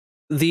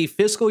the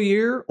fiscal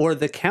year or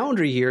the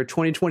calendar year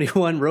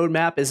 2021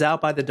 roadmap is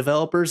out by the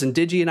developers, and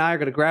Digi and I are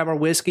going to grab our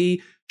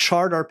whiskey,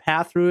 chart our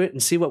path through it,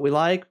 and see what we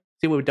like,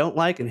 see what we don't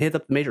like, and hit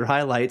up the major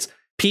highlights.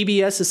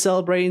 PBS is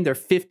celebrating their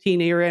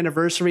 15-year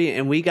anniversary,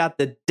 and we got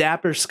the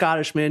dapper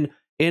Scottishman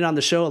in on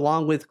the show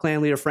along with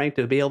clan leader Frank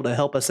to be able to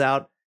help us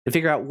out and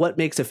figure out what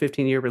makes a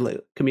 15-year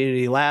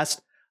community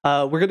last.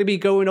 We're going to be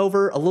going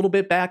over a little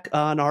bit back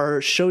on our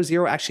show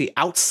zero, actually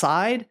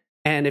outside.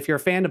 And if you're a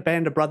fan of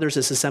Band of Brothers,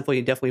 this is something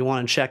you definitely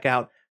want to check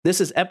out.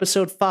 This is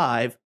episode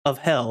 5 of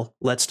Hell,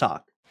 Let's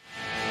Talk.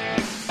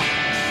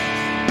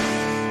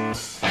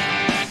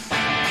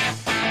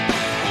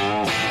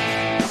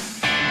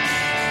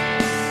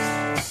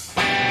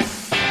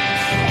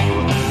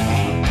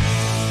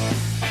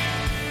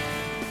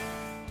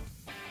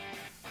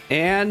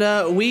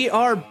 And we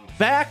are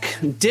back.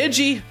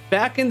 Digi,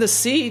 back in the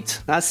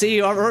seat. I see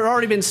you've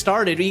already been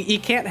started. You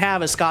can't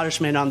have a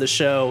Scottishman on the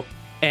show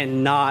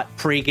and not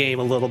pregame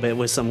a little bit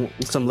with some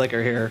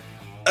liquor here.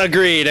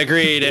 Agreed.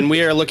 And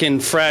we are looking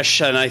fresh.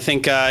 And I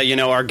think,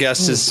 our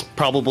guest is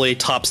probably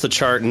tops the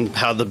chart in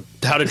how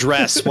to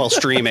dress while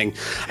streaming.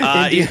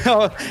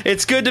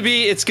 It's good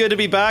to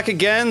be back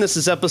again. This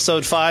is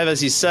episode 5,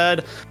 as you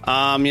said.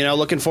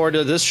 Looking forward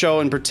to this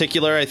show in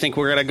particular. I think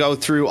we're going to go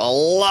through a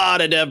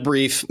lot of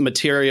debrief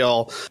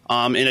material,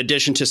 in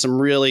addition to some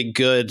really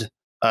good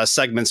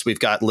segments we've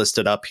got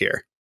listed up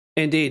here.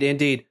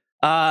 Indeed.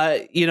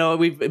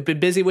 We've been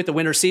busy with the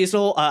winter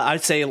seasonal.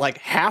 I'd say like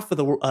half of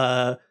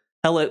the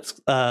Hell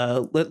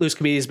Let Loose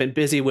community has been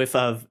busy with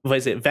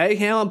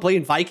Valheim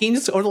playing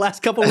Vikings over the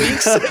last couple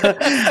weeks.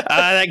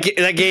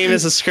 That game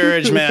is a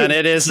scourge, man.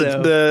 It is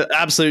the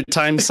absolute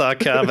time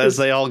suck as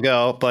they all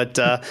go. But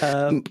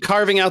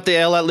carving out the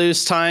Hell Let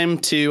Loose time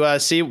to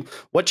see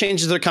what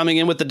changes are coming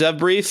in with the dev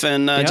brief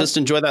and just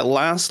enjoy that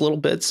last little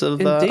bits of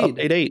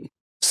Update 8.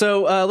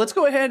 So let's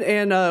go ahead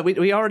and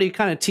we already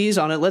kind of teased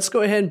on it. Let's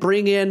go ahead and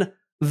bring in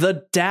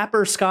the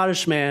dapper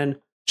Scottish man,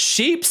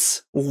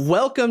 Sheeps.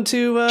 Welcome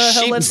to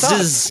Hell Let's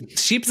Talk.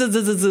 Sheeps.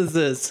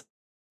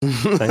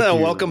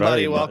 Welcome,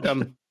 buddy.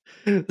 Welcome.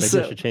 Maybe I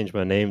should change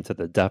my name to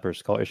the Dapper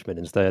Scottishman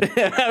instead.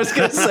 I was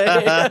going to say.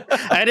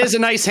 That is a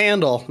nice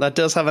handle. That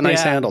does have a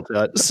nice handle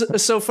to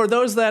it. So for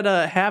those that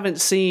haven't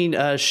seen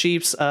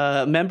Sheeps,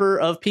 member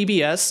of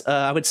PBS,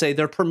 I would say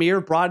their premier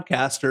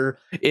broadcaster,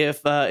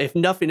 if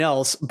nothing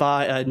else,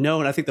 by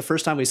known. I think the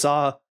first time we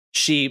saw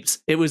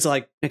Sheeps, it was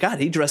like, God,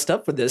 he dressed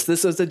up for this.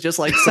 This wasn't just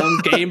like some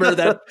gamer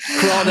that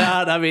crawled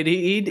out. I mean,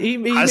 he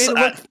made it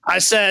look. I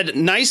said,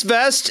 nice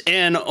vest,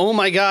 and oh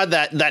my God,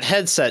 that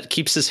headset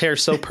keeps his hair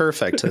so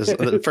perfect.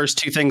 The first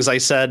two things I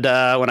said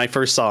when I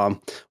first saw him,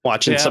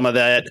 watching some of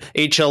that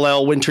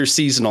HLL winter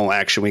seasonal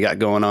action we got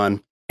going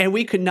on. And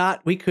we could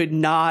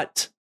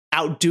not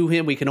outdo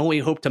him. We can only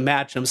hope to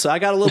match him. So I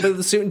got a little bit of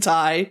the suit and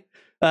tie.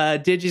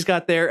 Digi's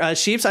got there.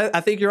 Sheeps, I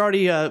think you're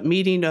already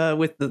meeting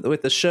with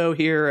the show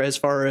here as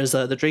far as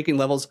the drinking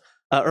levels.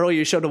 Earlier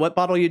you showed what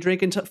bottle you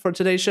drinking for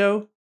today's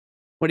show.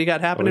 What do you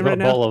got happening right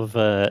now? A bottle of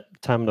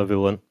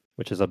Tamnavulin,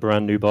 which is a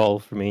brand new bottle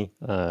for me.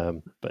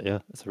 But yeah,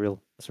 it's a real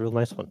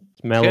nice one.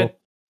 It's mellow. Good.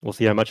 We'll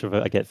see how much of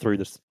it I get through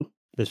this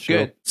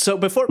show. Good. So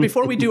before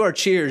we do our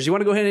cheers, you want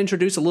to go ahead and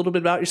introduce a little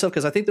bit about yourself,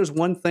 because I think there's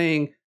one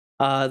thing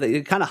that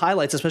it kind of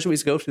highlights, especially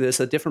as we go through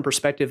this, a different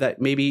perspective that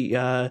maybe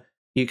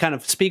you kind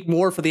of speak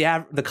more for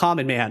the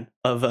common man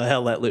of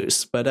Hell Let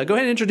Loose. But go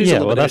ahead and introduce a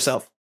little bit of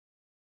yourself.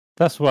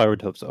 That's what I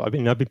would hope so. I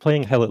mean, I've been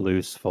playing Hell Let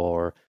Loose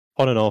for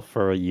on and off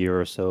for a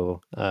year or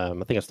so. I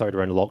think I started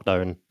around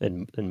lockdown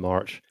in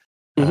March.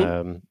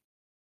 Mm-hmm.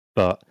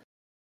 But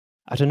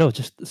I don't know,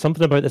 just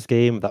something about this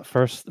game,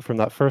 from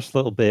that first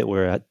little bit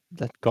where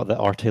I got the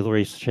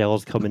artillery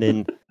shells coming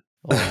in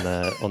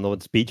on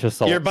the beach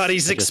assault. Your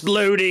body's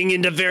exploding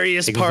into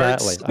various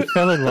parts. Exactly. I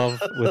fell in love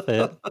with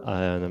it.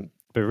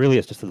 But really,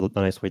 it's just a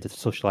nice way to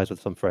socialize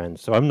with some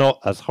friends. So I'm not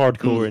as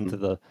hardcore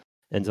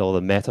into all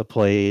the meta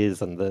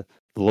plays and the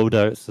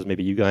loadouts as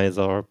maybe you guys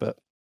are, but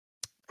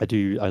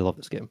I love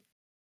this game.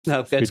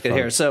 No, that's good to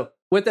hear. So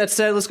with that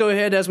said, let's go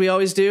ahead, as we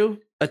always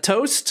do, a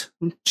toast.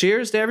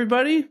 Cheers to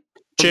everybody.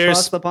 Cheers.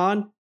 Across the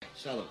pond.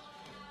 Salute.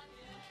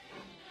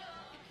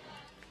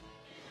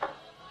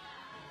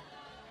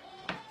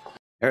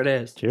 There it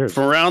is. Cheers.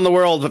 From around the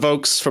world,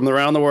 folks. From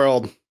around the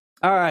world.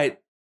 All right.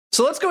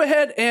 So let's go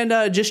ahead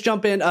and just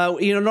jump in.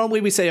 Normally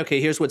we say,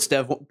 okay, here's what's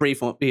dev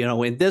brief,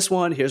 in this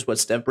one. Here's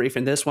what's dev brief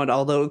in this one.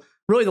 Although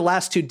really the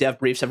last two dev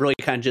briefs have really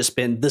kind of just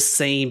been the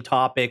same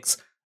topics,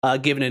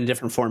 given in a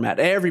different format.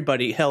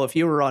 Everybody, hell, if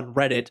you were on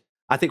Reddit,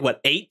 I think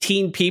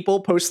 18 people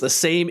post the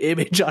same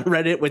image on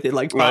Reddit within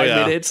like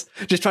 5 minutes,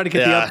 just trying to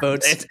get the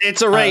upvotes.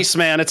 It's a race,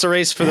 man. It's a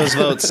race for those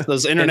votes.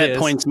 Those internet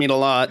points mean a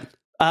lot.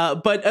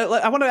 But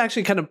I want to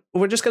actually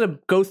we're just going to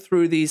go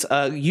through these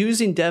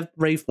using Dev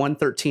Brief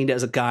 113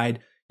 as a guide.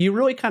 You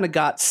really kind of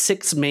got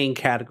 6 main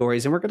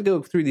categories, and we're going to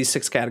go through these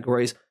 6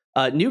 categories.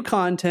 New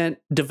content,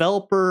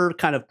 developer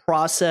kind of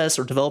process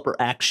or developer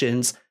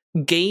actions,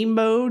 game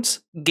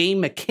modes, game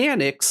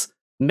mechanics,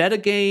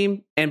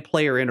 metagame, and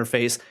player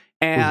interface.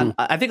 And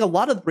I think a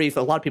lot of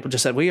people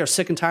just said, we are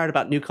sick and tired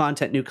about new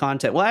content.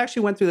 Well, I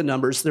actually went through the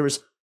numbers. There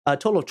was a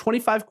total of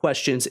 25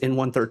 questions in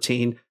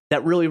 113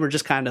 that really were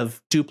just kind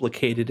of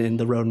duplicated in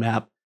the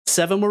roadmap.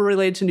 7 were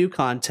related to new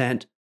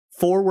content.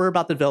 4 were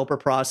about the developer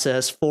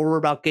process. 4 were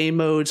about game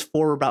modes.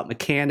 4 were about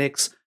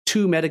mechanics.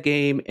 2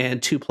 metagame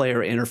and 2 player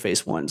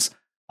interface ones.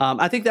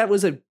 I think that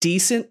was a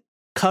decent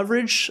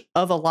coverage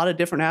of a lot of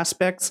different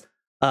aspects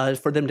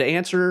for them to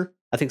answer.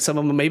 I think some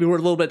of them maybe were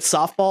a little bit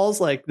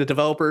softballs, like the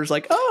developers,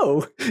 like,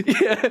 oh,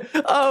 yeah,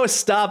 oh,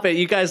 stop it,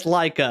 you guys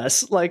like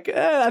us. Like,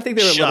 I think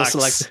they were a little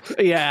selective.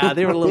 Yeah,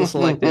 they were a little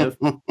selective.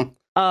 But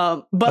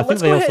I think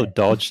they also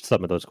dodged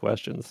some of those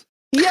questions.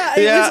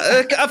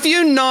 Yeah, a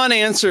few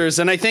non-answers,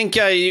 and I think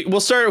we'll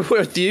start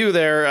with you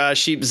there,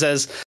 Sheep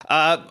says.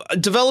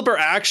 Developer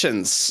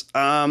actions.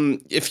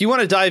 If you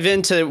want to dive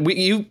into,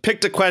 you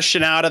picked a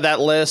question out of that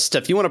list.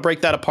 If you want to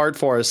break that apart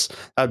for us,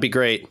 that'd be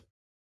great.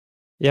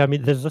 Yeah, I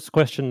mean, there's this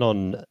question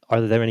on, are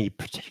there any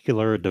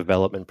particular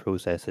development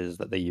processes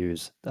that they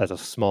use as a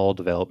small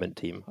development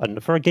team?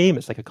 And for a game,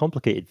 it's like a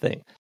complicated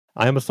thing.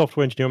 I am a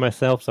software engineer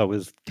myself, so I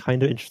was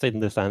kind of interested in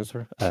this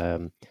answer.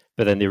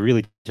 But then they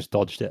really just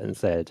dodged it and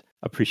said,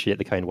 appreciate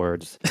the kind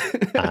words.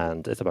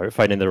 And it's about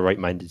finding the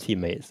right-minded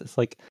teammates. It's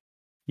like,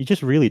 you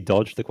just really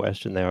dodged the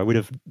question there. I would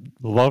have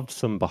loved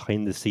some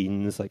behind the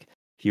scenes, like,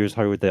 here's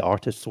how the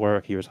artists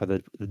work, here's how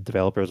the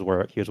developers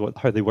work, here's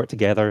how they work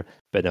together.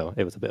 But no,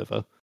 it was a bit of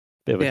a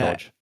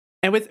dodge.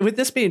 And with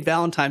this being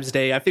Valentine's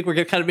Day, I think we're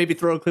going to kind of maybe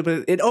throw a clip of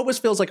it. It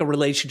almost feels like a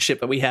relationship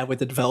that we have with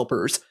the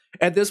developers.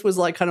 And this was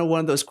like kind of one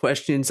of those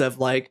questions of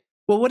like,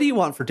 well, what do you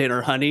want for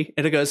dinner, honey?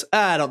 And it goes,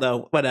 I don't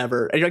know,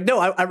 whatever. And you're like, no,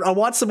 I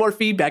want some more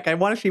feedback. I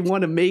actually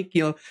want to make,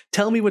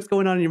 tell me what's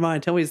going on in your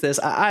mind. Tell me this.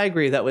 I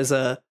agree. That was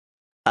I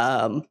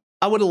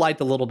would have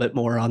liked a little bit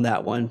more on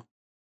that one.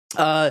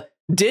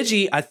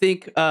 Digi, I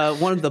think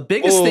one of the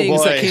biggest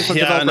things that came from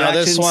developer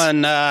actions. This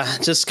one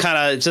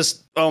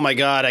just oh my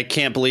god, I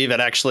can't believe it.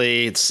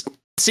 Actually, it's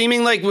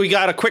seeming like we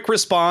got a quick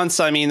response.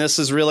 I mean, this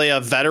is really a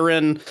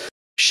veteran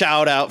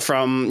shout out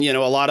from a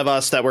lot of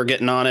us that were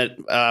getting on it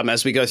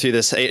as we go through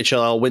this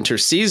AHLL winter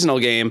seasonal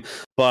game.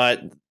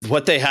 But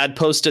what they had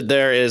posted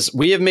there is,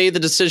 we have made the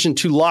decision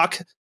to lock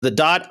the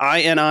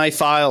 .ini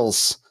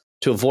files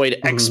to avoid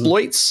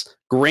exploits,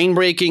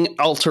 grain-breaking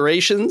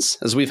alterations.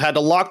 As we've had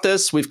to lock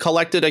this, we've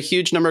collected a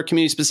huge number of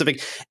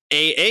community-specific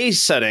AA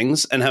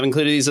settings and have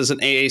included these as an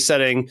AA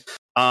setting,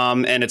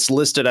 and it's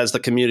listed as the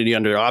community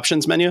under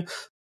options menu.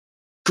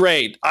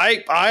 Great.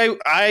 I'm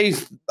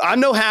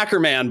no hacker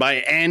man by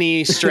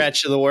any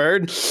stretch of the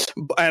word,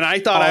 and I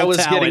thought I was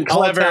getting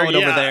clever over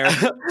there.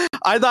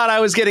 I thought I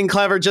was getting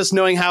clever just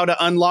knowing how to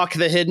unlock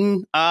the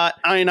hidden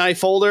INI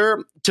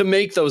folder to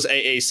make those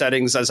AA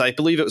settings, as I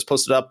believe it was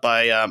posted up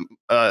by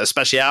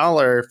Special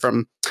or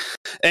from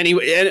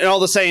anyway. And all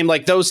the same,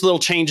 like those little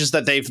changes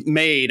that they've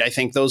made, I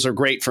think those are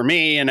great for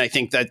me, and I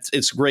think that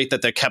it's great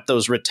that they kept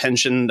those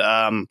retention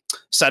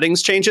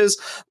settings changes.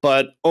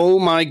 But oh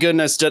my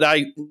goodness, did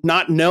I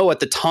not know at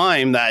the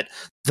time that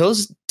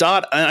those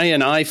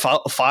 .ini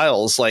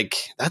files, like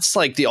that's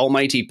like the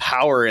almighty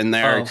power in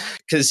there,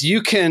 because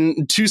you can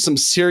do some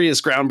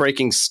serious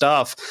groundbreaking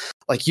stuff.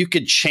 Like you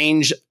could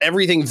change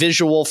everything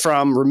visual,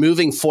 from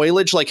removing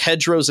foliage like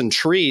hedgerows and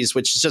trees,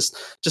 which just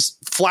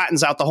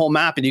flattens out the whole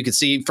map and you could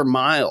see for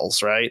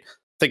miles, right?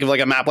 Think of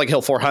like a map like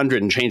Hill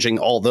 400 and changing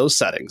all those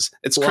settings.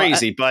 It's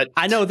crazy, but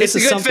I know this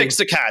is a good fix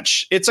to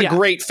catch. It's a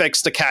great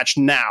fix to catch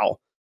now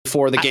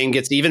before the game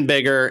gets even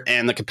bigger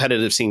and the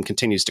competitive scene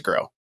continues to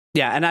grow.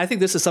 Yeah, and I think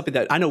this is something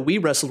that I know we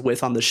wrestled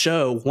with on the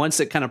show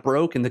once it kind of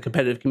broke in the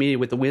competitive community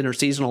with the winter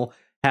seasonal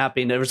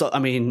happening. There was,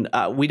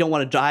 we don't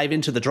want to dive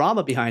into the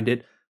drama behind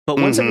it, but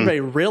once everybody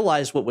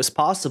realized what was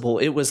possible,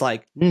 it was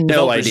like,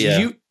 no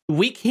idea.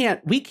 We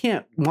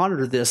can't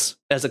monitor this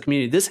as a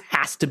community. This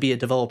has to be a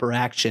developer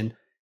action.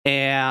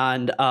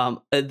 And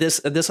this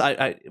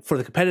for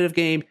the competitive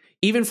game,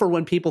 even for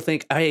when people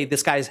think, hey,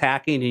 this guy's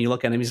hacking, and you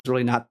look at him, he's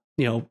really not,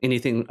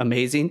 anything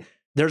amazing.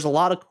 There's a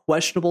lot of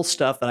questionable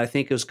stuff that I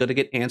think is going to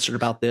get answered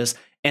about this.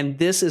 And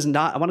this is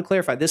not, I want to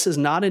clarify, this is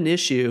not an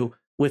issue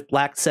with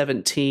Black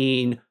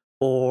 17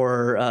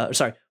 or,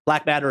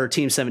 Black Matter or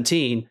Team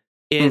 17.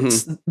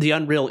 It's the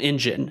Unreal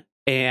Engine.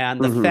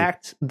 And the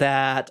fact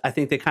that I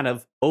think they kind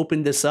of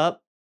opened this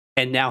up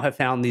and now have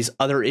found these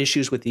other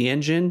issues with the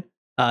engine.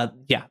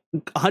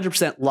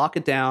 100% lock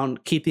it down,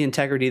 keep the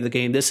integrity of the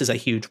game. This is a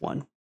huge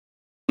one.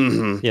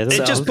 Yeah,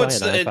 it just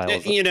puts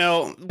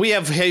we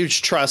have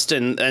huge trust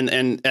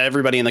in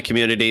everybody in the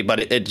community, but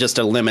it just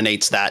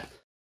eliminates that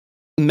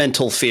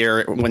mental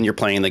fear when you're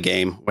playing the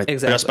game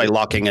just by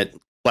locking it.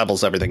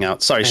 Levels everything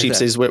out. Sorry,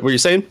 Sheepsies, what were you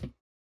saying?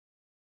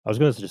 I was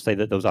going to just say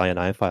that those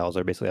INI files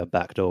are basically a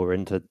backdoor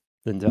into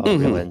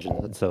Unreal Engine,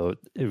 and so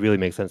it really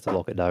makes sense to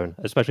lock it down,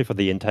 especially for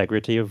the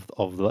integrity of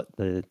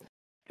the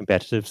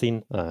competitive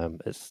scene.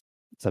 It's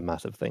a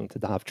massive thing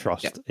to have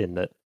trust in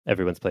that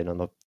everyone's playing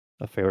on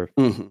a fair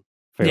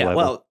level.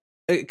 Well,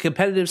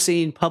 competitive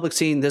scene, public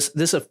scene,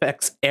 this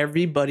affects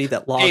everybody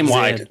that logs game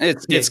wide. in.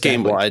 It's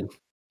game wide.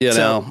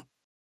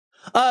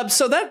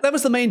 So that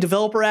was the main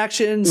developer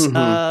actions.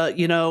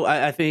 Mhm.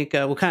 I think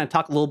we'll kind of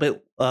talk a little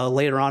bit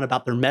later on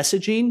about their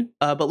messaging.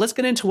 But let's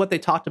get into what they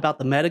talked about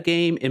the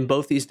metagame in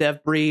both these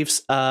dev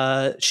briefs.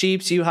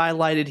 Sheeps, you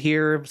highlighted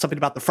here something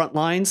about the front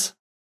lines.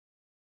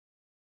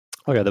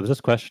 Oh yeah, there was this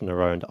question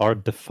around, are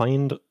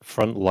defined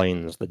front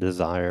lines the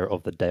desire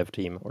of the dev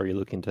team? Or are you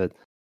looking to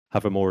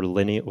have a more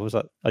linear, what was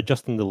that,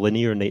 adjusting the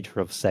linear nature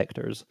of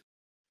sectors?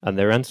 And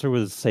their answer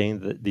was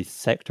saying that the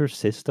sector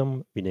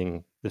system,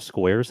 meaning the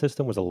square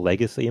system, was a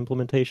legacy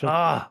implementation,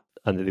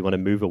 and that they want to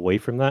move away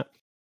from that,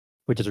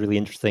 which is really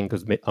interesting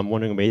because I'm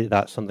wondering maybe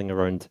that's something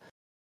around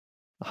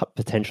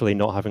potentially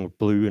not having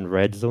blue and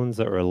red zones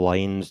that are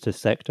aligned to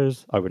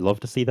sectors. I would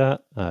love to see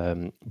that.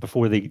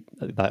 Before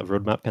that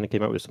roadmap kind of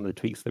came out with some of the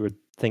tweaks they were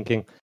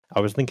thinking, I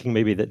was thinking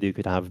maybe that you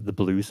could have the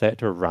blue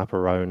sector wrap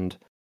around,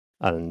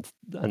 and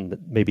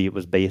maybe it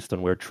was based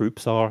on where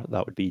troops are.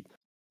 That would be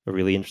a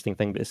really interesting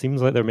thing. But it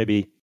seems like they're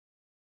maybe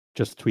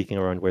just tweaking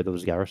around where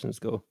those garrisons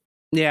go.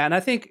 Yeah, and I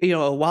think,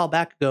 a while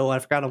back ago, I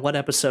forgot on what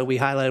episode we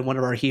highlighted one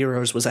of our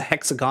heroes was a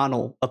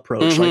hexagonal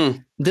approach.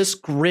 Like this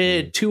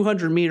grid,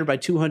 200 meter by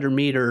 200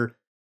 meter,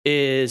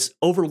 is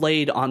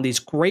overlaid on these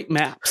great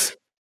maps.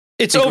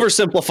 It's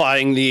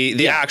oversimplifying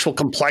the actual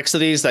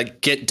complexities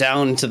that get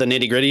down to the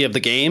nitty gritty of the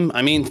game.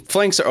 I mean,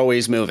 flanks are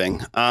always moving.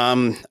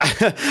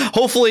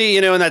 Hopefully,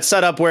 in that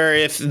setup where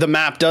if the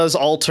map does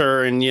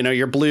alter and,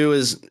 your blue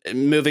is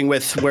moving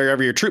with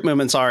wherever your troop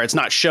movements are, it's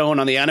not shown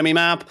on the enemy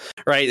map,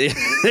 right?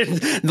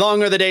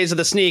 Long are the days of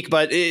the sneak.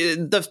 But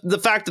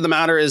the fact of the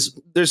matter is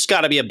there's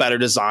got to be a better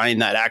design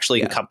that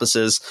actually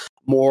encompasses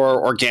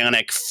more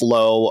organic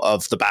flow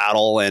of the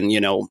battle. And,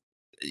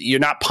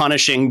 you're not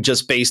punishing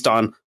just based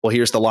on, well,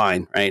 here's the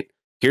line, right?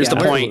 Here's the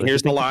point.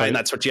 Here's the line.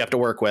 That's what you have to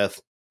work with.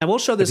 And we'll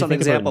show this on an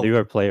example.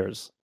 Newer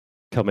players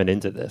coming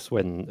into this,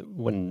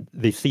 when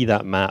they see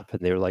that map and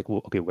they're like,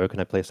 well, okay, where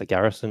can I place a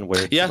garrison?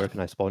 Where can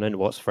I spawn in?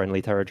 What's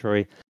friendly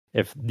territory?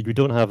 If you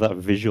don't have that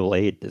visual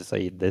aid to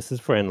say, this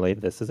is friendly,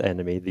 this is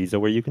enemy, these are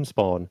where you can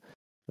spawn,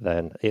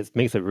 then it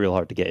makes it real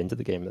hard to get into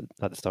the game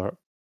at the start.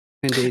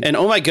 Indeed. And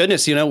oh my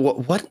goodness,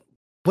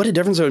 what a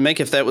difference it would make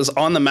if that was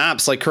on the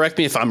maps. Like, correct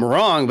me if I'm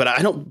wrong, but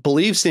I don't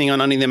believe seeing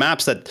on any of the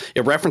maps that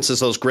it references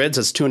those grids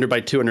as 200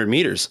 by 200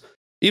 meters.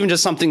 Even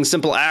just something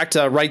simple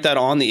write that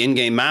on the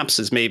in-game maps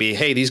is maybe,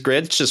 hey, these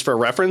grids, just for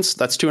reference,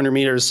 that's 200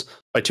 meters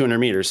by 200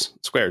 meters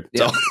squared.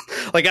 Yeah.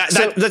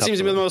 So that seems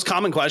to be the most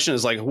common question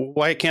is like,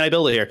 why can't I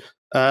build it here?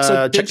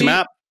 Check the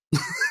map.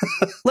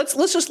 let's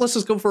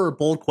just go for a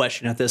bold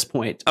question at this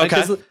point.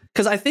 Okay.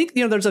 Because I think,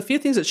 there's a few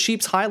things that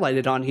Sheep's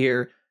highlighted on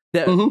here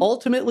that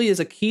ultimately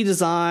is a key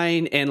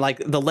design, and like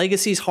the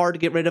legacy is hard to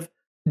get rid of.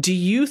 Do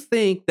you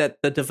think that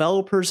the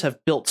developers have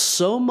built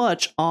so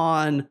much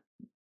on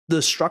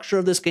the structure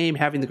of this game,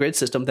 having the grid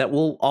system, that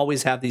we'll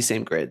always have these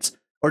same grids?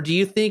 Or do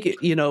you think,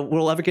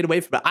 we'll ever get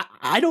away from it?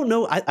 I don't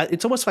know.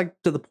 It's almost like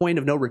to the point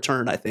of no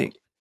return, I think.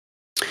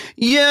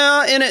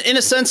 Yeah, in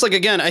a sense, like,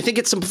 again, I think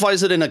it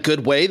simplifies it in a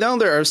good way, though.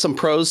 There are some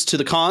pros to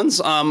the cons.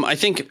 I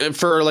think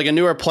for like a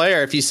newer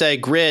player, if you say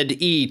grid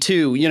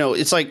E2,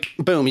 it's like,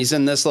 boom, he's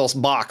in this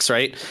little box,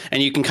 right?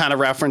 And you can kind of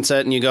reference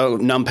it and you go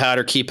numpad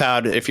or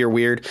keypad if you're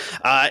weird.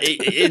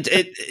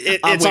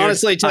 It's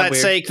honestly to that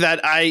sake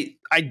that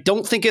I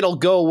don't think it'll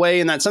go away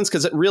in that sense,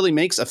 because it really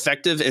makes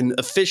effective and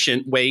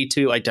efficient way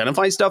to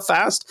identify stuff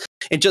fast.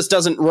 It just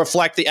doesn't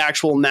reflect the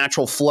actual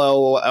natural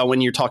flow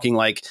when you're talking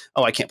like,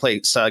 oh, I can't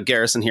place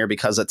garrison here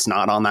because it's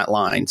not on that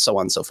line, so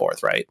on and so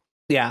forth, right?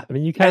 Yeah, I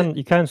mean, you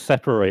can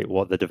separate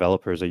what the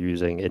developers are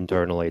using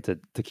internally to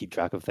keep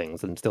track of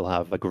things and still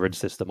have a grid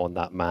system on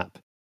that map.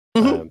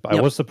 But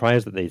I was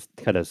surprised that they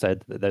kind of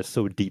said that they're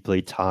so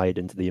deeply tied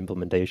into the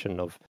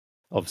implementation of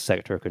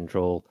sector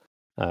control.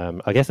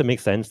 I guess it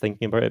makes sense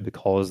thinking about it,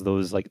 because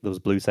those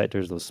blue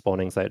sectors, those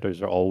spawning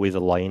sectors, are always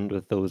aligned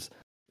with those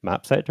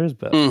map sectors.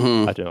 But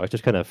I don't know. I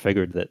just kind of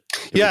figured that.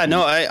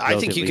 I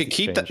think you could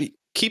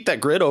keep that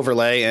grid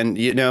overlay and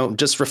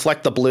just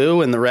reflect the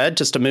blue and the red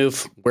just to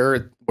move where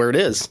it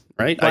is.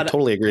 Right. But I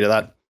totally agree to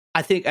that.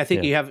 I think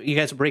you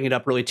guys are bringing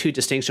up really two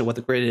distinctions. What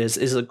the grid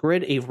is a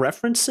grid a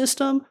reference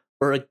system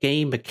or a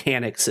game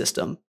mechanic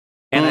system?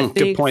 And I think,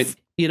 good point.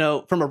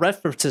 From a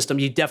reference system,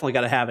 you definitely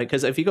got to have it,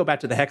 because if you go back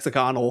to the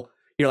hexagonal,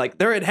 you're like,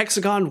 they're at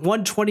hexagon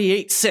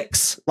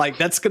 128.6. Like,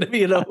 that's going to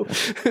be,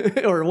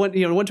 or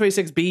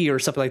 126B or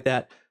something like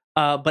that.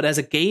 But as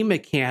a game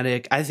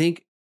mechanic, I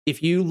think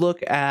if you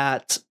look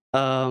at,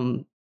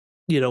 a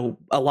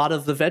lot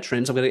of the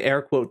veterans, I'm going to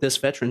air quote this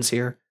veterans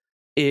here,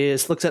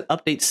 looks at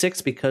update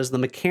 6, because the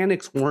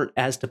mechanics weren't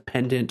as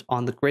dependent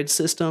on the grid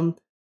system.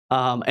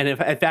 And in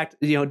fact,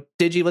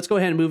 Digi, let's go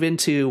ahead and move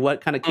into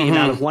what kind of came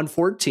out of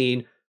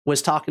 114,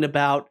 was talking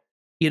about,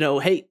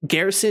 hey,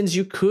 garrisons,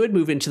 you could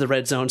move into the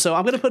red zone. So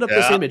I'm going to put up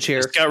this image here.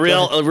 It's got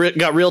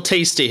real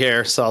tasty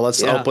here. So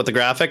let's up with the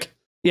graphic.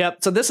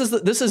 Yep. So this is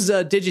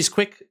Digi's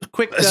quick.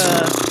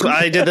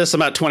 I did this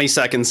about 20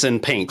 seconds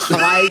in Paint.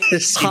 High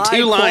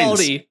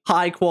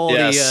quality.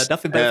 Yes.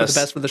 Nothing but the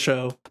best for the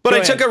show. But I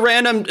took a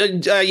random,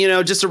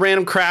 just a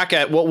random crack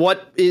at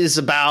what is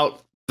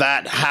about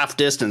that half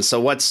distance.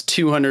 So what's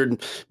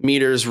 200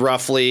 meters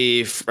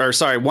roughly, or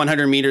sorry,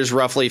 100 meters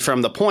roughly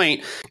from the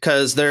point,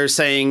 because they're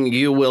saying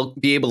you will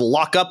be able to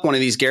lock up one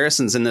of these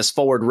garrisons in this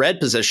forward red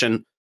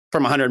position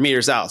from 100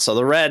 meters out. So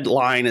the red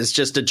line is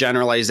just a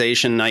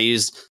generalization. I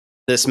use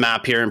this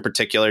map here in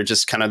particular,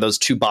 just kind of those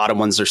two bottom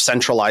ones are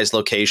centralized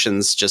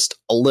locations, just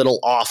a little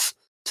off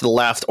to the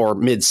left or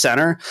mid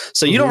center.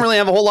 So you don't really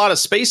have a whole lot of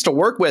space to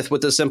work with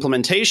this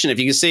implementation. If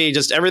you can see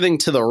just everything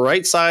to the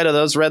right side of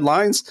those red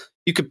lines,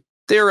 you could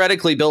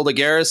theoretically build a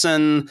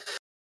garrison.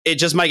 It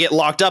just might get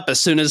locked up as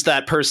soon as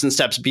that person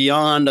steps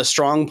beyond a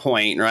strong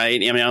point,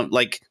 right? I mean,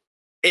 like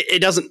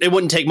it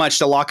wouldn't take much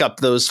to lock up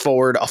those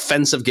forward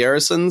offensive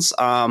garrisons,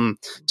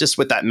 just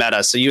with that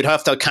meta. So you'd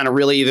have to kind of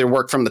really either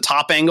work from the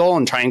top angle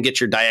and try and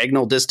get your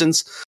diagonal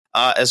distance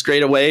as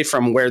great away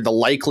from where the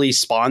likely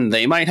spawn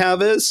they might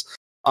have is.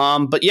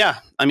 But yeah,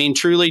 I mean,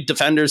 truly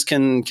defenders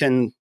can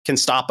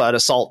stop an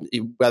assault,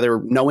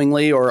 whether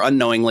knowingly or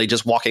unknowingly,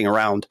 just walking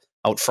around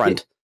out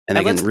front, and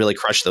they can really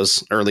crush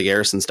those early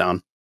garrisons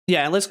down.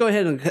 Yeah, and let's go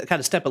ahead and kind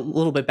of step a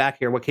little bit back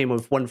here. What came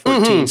with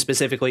 114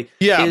 specifically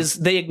is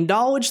they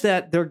acknowledge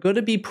that they're going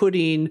to be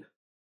putting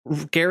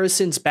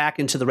garrisons back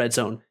into the red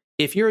zone.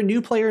 If you're a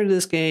new player into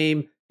this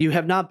game, you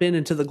have not been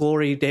into the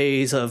glory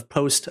days of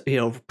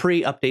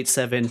pre-update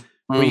 7,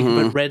 where you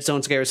can put red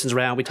zones, garrisons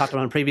around. We talked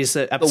about in previous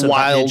episodes.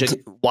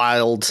 The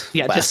wild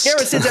yeah, West. Just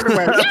garrisons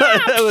everywhere.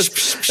 it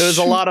was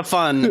a lot of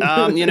fun.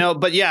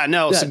 But yeah,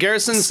 no. So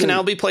garrisons can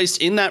now be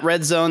placed in that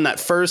red zone, that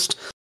first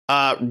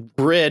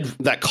grid,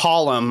 that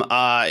column,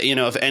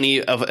 of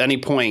any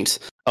point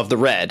of the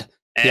red,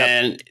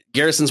 and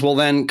garrisons will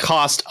then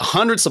cost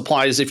 100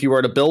 supplies if you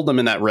were to build them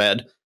in that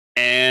red.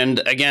 And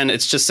again,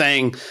 it's just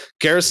saying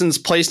garrisons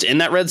placed in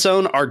that red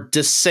zone are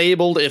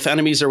disabled if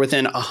enemies are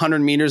within 100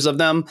 meters of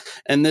them.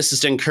 And this is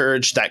to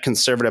encourage that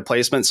conservative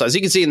placement. So as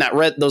you can see in that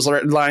those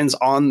red lines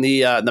on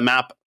the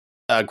map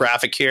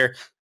graphic here,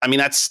 I mean,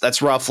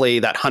 that's roughly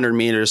that 100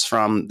 meters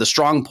from the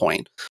strong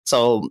point.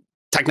 So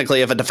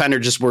technically, if a defender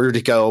just were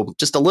to go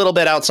just a little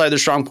bit outside the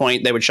strong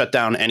point, they would shut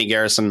down any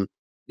garrison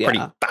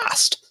pretty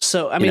fast.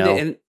 So, I mean,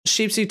 and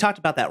Sheeps, you talked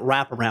about that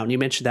wraparound. You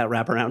mentioned that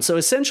wraparound. So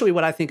essentially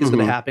what I think is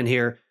going to happen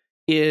here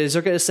is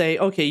they're going to say,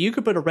 okay, you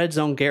could put a red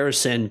zone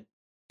garrison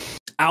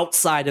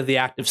outside of the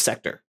active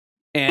sector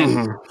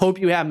and hope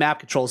you have map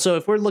control. So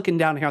if we're looking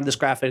down here on this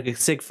graphic, a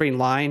Siegfried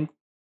line,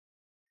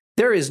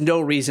 there is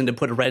no reason to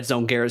put a red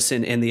zone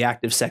garrison in the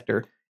active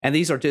sector. And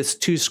these are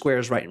just 2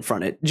 squares right in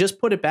front of it. Just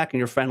put it back in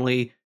your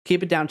friendly,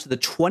 keep it down to the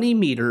 20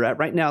 meter.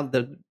 Right now,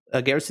 the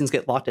garrisons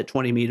get locked at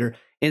 20 meter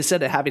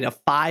instead of having a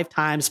 5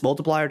 times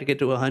multiplier to get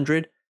to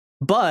 100.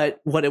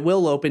 But what it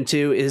will open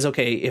to is,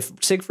 okay, if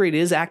Siegfried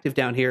is active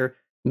down here,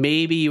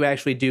 maybe you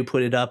actually do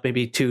put it up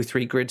maybe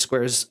 2-3 grid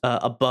squares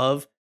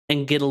above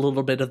and get a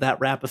little bit of that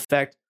wrap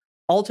effect.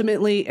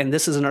 Ultimately, and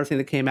this is another thing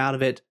that came out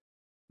of it,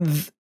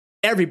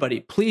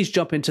 everybody, please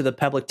jump into the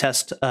public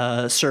test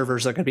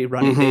servers that are going to be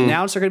running. They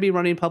announced they're going to be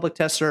running public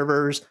test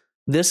servers.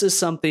 This is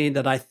something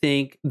that I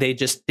think they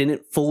just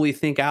didn't fully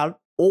think out,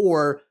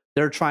 or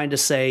they're trying to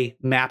say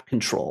map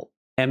control.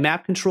 And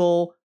map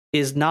control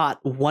is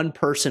not one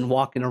person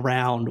walking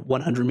around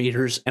 100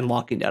 meters and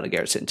locking down a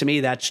garrison. To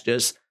me, that's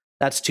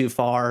too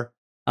far.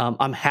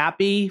 I'm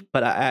happy,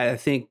 but I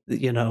think,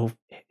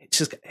 it's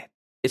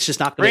just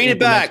not going to bring it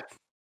back.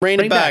 Bring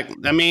it back.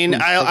 I mean,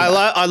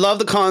 I love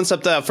the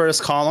concept of that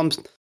first column,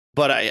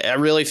 but I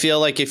really feel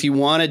like if you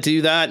want to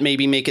do that,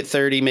 maybe make it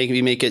 30,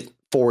 maybe make it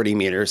 40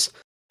 meters.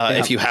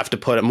 If you have to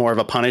put it more of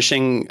a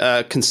punishing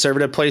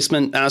conservative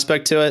placement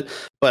aspect to it.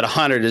 But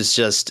 100 is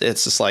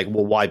it's just like,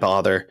 well, why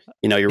bother?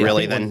 You're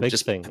really then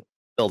just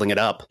building it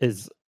up.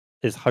 Is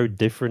how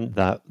different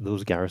that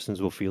those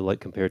garrisons will feel like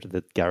compared to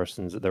the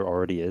garrisons that there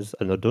already is.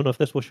 And I don't know if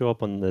this will show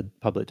up on the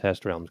public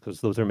test realms,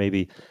 because those are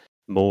maybe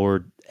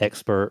more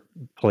expert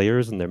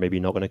players and they're maybe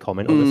not going to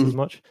comment on this as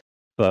much.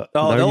 But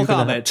they'll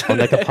comment on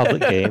like a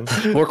public game.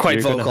 We're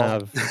quite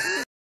vocal.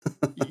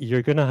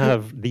 You're going to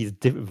have these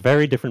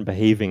very different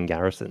behaving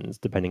garrisons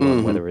depending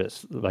on whether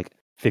it's like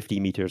 50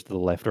 meters to the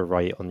left or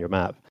right on your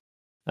map.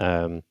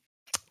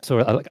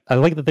 So I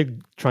like that they're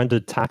trying to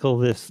tackle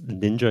this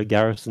ninja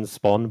garrison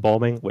spawn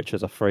bombing, which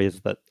is a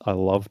phrase that I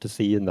love to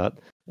see in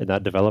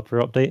that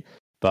developer update.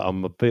 But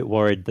I'm a bit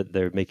worried that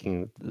they're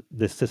making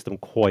this system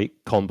quite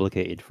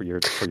complicated for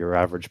your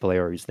average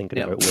player who's thinking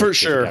about for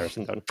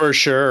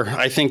sure.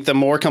 I think the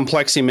more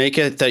complex you make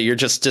it, that you're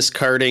just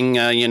discarding,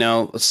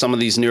 some of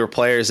these newer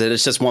players. That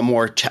it's just one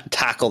more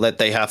tackle that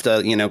they have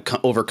to,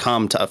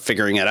 overcome to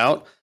figuring it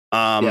out.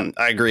 I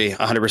agree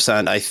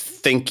 100%. I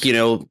think,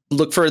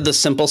 look for the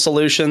simple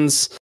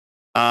solutions,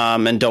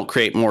 and don't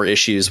create more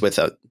issues with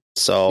it.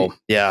 So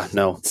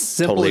simple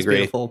totally agree.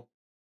 Beautiful.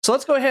 So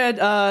let's go ahead.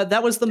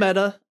 That was the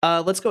meta.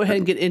 Let's go ahead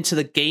and get into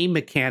the game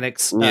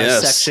mechanics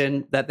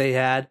section that they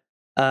had.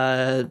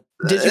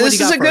 This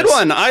is a good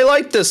one. I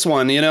like this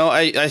one.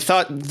 I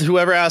thought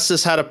whoever asked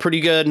this had a pretty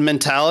good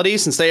mentality,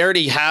 since they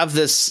already have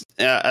this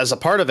as a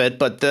part of it.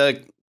 But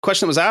the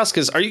question that was asked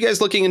is, are you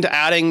guys looking into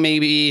adding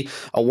maybe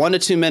a 1 to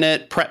 2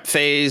 minute prep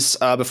phase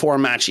before a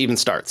match even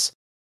starts?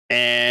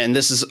 And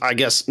this is, I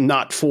guess,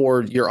 not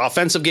for your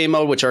offensive game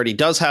mode, which already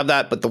does have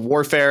that, but the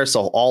warfare.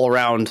 So all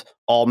around,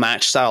 all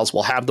match styles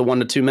will have the 1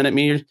 to 2 minute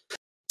meter.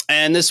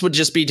 And this would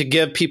just be to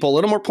give people a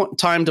little more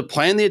time to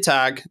plan the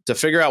attack, to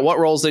figure out what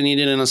roles they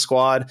needed in a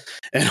squad.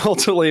 And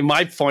ultimately,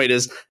 my point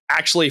is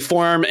actually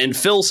form and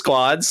fill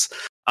squads.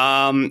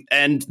 And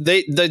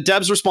the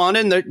devs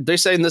responded, they're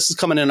saying this is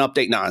coming in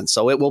update 9.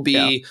 So it will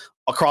be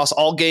across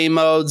all game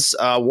modes,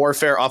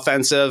 warfare,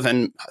 offensive,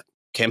 and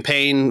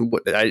campaign.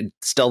 I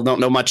still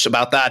don't know much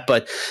about that,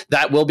 but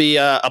that will be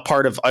a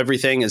part of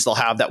everything. Is they'll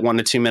have that 1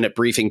 to 2 minute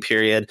briefing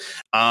period.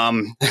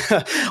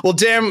 Well,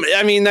 damn,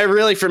 I mean, they're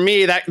really, for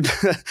me, that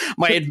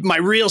my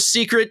real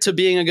secret to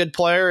being a good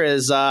player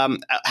is have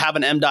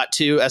an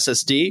M.2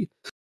 SSD.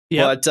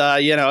 Yep.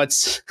 But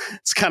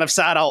it's kind of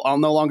sad. I'll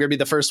no longer be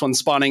the first one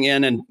spawning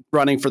in and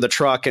running for the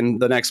truck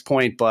and the next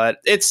point. But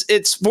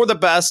it's for the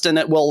best, and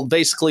it will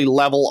basically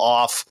level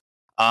off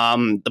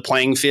the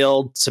playing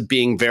field to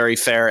being very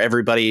fair.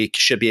 Everybody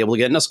should be able to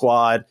get in a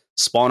squad,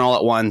 spawn all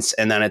at once,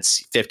 and then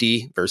it's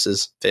 50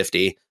 versus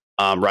 50,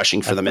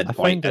 rushing for the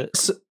midpoint.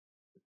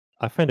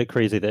 I find it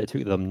crazy that it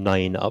took them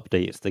 9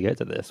 updates to get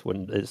to this,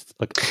 when it's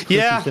like a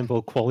pretty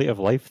simple quality of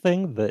life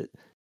thing that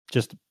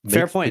just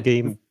makes the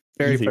game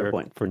very easier fair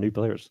point for new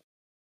players.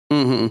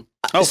 Mm-hmm.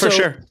 Oh, for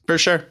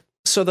sure.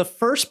 So the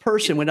first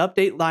person, when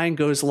update 9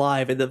 goes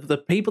live, and the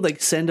people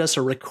that send us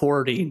a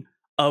recording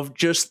of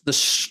just the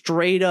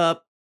straight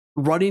up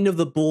running of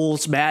the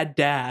bulls mad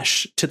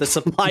dash to the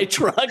supply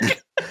truck.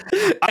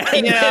 Well,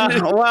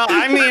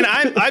 I mean,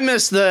 I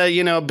miss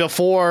the,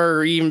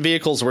 before even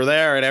vehicles were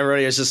there and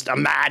everybody was just a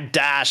mad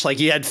dash. Like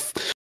you had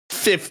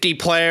 50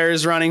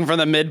 players running from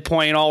the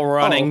midpoint, all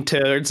running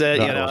towards it,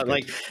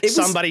 like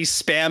somebody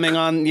spamming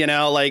on,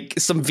 like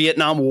some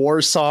Vietnam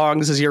War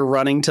songs as you're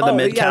running to the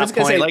mid-cap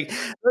point. Like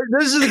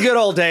this is the good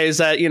old days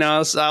that,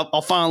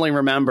 I'll fondly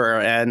remember.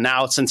 And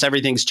now, since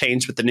everything's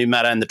changed with the new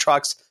meta and the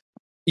trucks,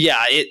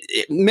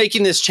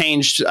 making this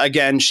change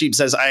again, Sheep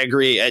says, I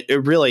agree.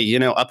 It really,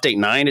 update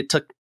 9, it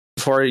took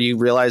before you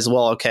realize,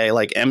 well, okay,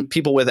 like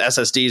people with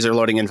SSDs are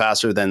loading in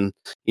faster than,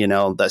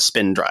 the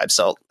spin drive.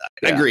 So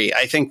I agree.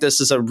 I think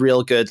this is a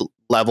real good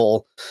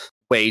level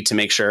way to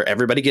make sure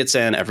everybody gets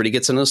in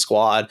a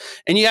squad.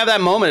 And you have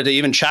that moment to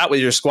even chat with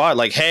your squad.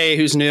 Like, hey,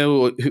 who's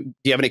new? Do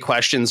you have any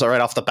questions? All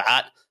right, off the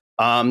bat.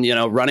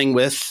 Running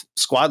with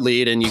squad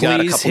lead, and you got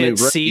a couple new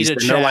rookies,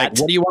 and they're like,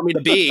 what do you want me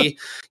to be?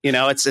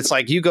 It's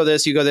like, you go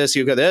this,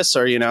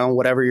 or,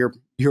 whatever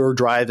your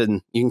drive,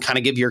 and you can kind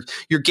of give your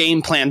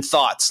game plan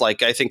thoughts.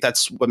 Like, I think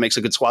that's what makes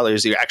a good squad leader,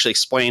 is you actually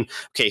explain,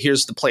 okay,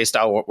 here's the play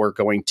style, what we're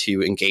going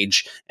to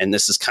engage, and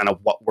this is kind of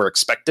what we're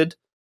expected.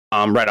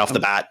 Right off the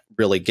bat,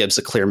 really gives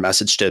a clear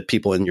message to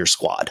people in your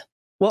squad.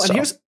 Well,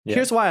 and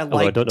here's why I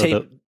like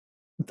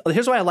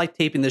here's why I like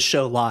taping this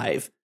show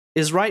live.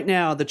 Is right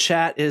now the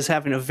chat is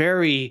having a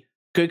very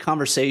good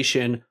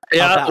conversation.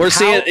 Yeah, we're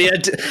seeing.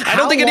 I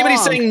don't think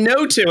anybody's saying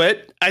no to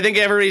it. I think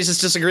everybody's just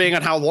disagreeing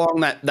on how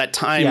long that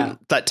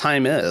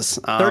time is.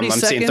 30 I'm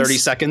seeing 30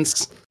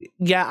 seconds.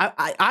 Yeah,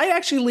 I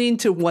actually lean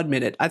to 1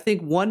 minute. I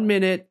think 1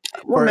 minute.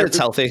 1 minute's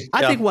healthy.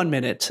 I think 1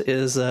 minute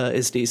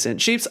is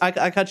decent. Sheeps,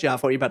 I cut you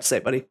off. What were you about to say,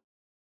 buddy?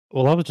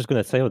 Well, I was just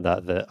going to say on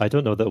that I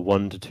don't know that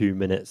 1 to 2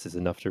 minutes is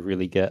enough to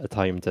really get a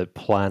time to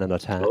plan an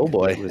attack. Oh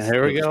boy,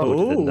 here we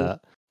go.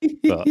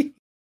 But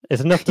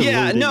it's enough to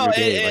load in your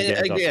game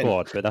and get a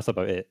squad, but that's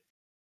about it.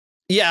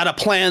 Yeah, to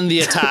plan the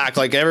attack.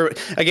 Like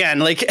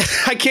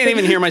I can't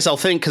even hear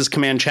myself think, because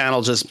command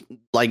channel just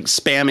like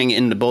spamming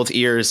into both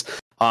ears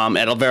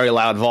at a very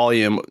loud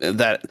volume.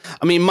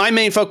 My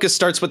main focus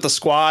starts with the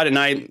squad, and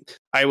I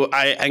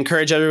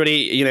encourage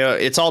everybody,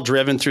 it's all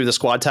driven through the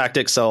squad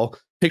tactics. So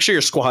make sure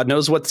your squad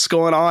knows what's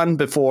going on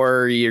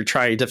before you're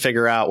trying to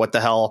figure out what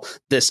the hell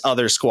this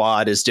other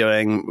squad is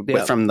doing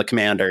from the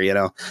commander,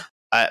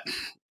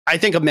 I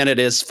think a minute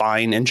is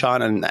fine,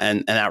 Inchon, and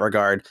in that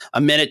regard.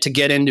 A minute to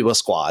get into a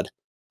squad,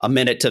 a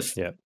minute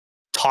to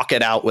talk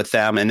it out with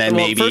them, and then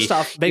maybe first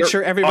off, make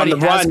sure everybody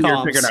has comms.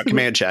 You're figuring out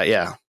command chat.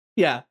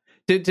 Yeah.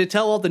 To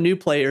tell all the new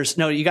players,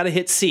 no, you got to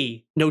hit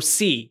C. No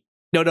C.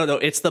 No.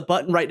 It's the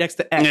button right next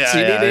to X.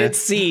 You need to hit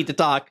C to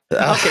talk.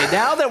 Okay,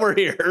 now that we're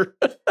here.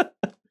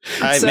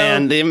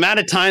 Man, the amount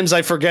of times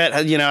I forget,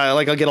 I'll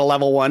get a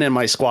level 1 in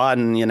my squad,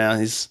 and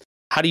he's.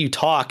 How do you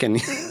talk? And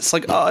it's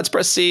like, oh, it's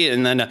press C.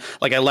 And then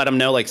I let him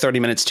know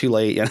 30 minutes too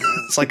late.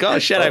 It's like, oh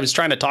shit, I was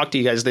trying to talk to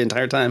you guys the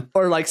entire time.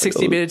 Or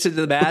 60 minutes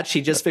into the match, he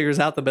just figures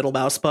out the middle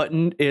mouse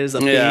button is a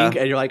ping,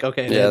 and you're like,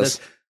 okay,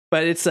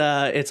 but it's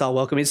all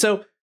welcoming.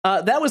 So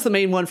that was the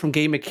main one from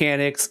Game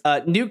Mechanics.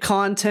 New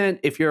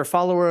content. If you're a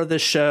follower of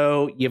this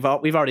show, we've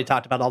already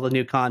talked about all the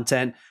new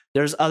content.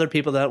 There's other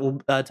people that will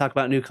talk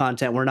about new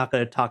content. We're not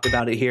going to talk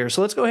about it here.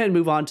 So let's go ahead and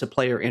move on to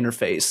player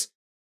interface.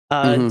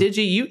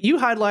 Digi, you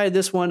highlighted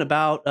this one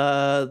about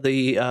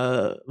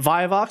the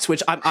Viavox,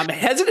 which I'm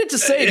hesitant to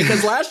say,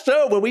 because last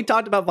show when we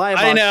talked about Viavox,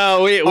 I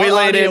know we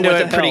laid into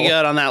it pretty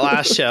good on that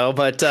last show,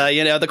 but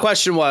the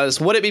question was,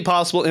 would it be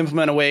possible to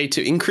implement a way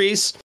to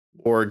increase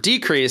or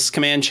decrease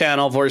command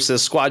channel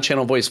versus squad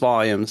channel voice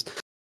volumes?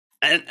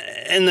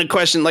 And the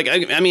question,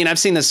 I've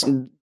seen this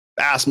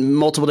asked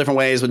multiple different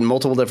ways with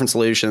multiple different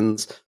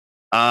solutions.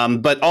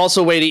 But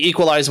also a way to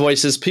equalize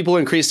voices. People who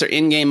increase their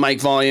in-game mic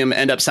volume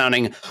end up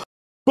sounding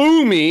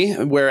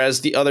boomy, whereas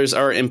the others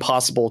are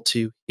impossible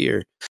to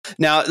hear.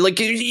 Now, like,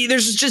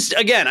 there's just,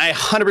 again, I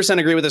 100%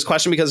 agree with this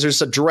question because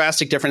there's a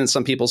drastic difference in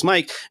some people's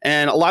mic.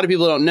 And a lot of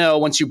people don't know,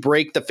 once you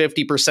break the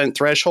 50%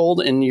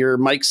 threshold in your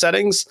mic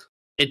settings,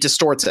 it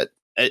distorts it.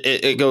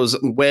 It goes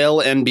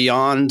well and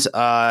beyond.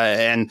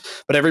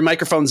 But every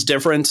microphone's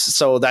different.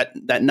 So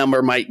that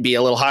number might be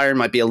a little higher,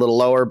 might be a little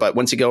lower. But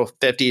once you go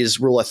 50s,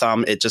 rule of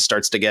thumb, it just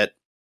starts to get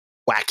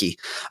wacky.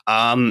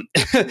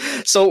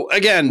 So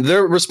again,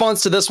 the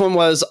response to this one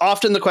was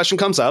often the question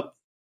comes up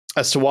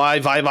as to why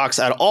Vivox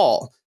at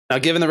all. Now,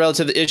 given the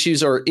relative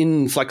issues or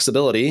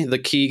inflexibility, the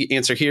key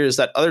answer here is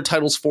that other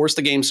titles force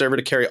the game server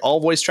to carry all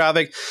voice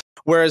traffic,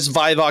 whereas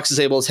Vivox is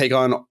able to take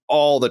on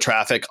all the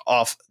traffic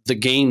off the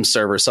game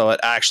server. So it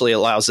actually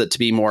allows it to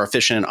be more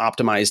efficient and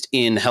optimized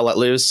in Hell Let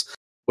Loose,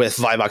 with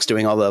Vivox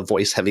doing all the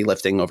voice heavy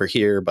lifting over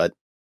here. But,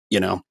 you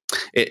know,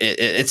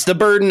 it's the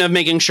burden of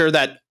making sure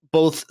that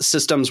both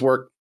systems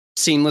work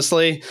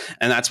seamlessly,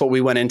 and that's what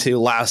we went into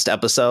last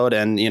episode,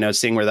 and, you know,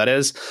 seeing where that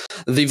is.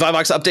 The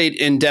Vivox update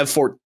in Dev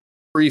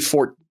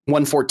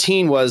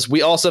 114 was,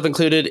 we also have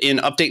included in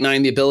Update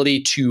 9 the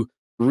ability to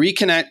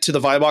reconnect to the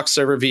Vivox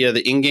server via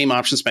the in-game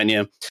options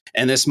menu,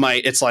 and this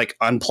it's like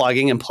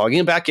unplugging and plugging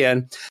it back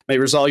in, may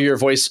resolve your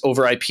voice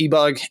over IP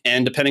bug,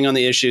 and depending on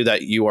the issue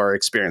that you are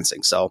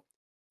experiencing. So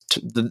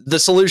the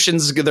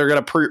solutions, they're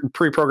going to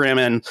pre-program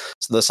in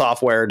the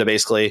software to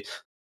basically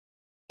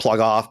plug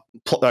off,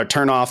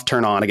 turn off,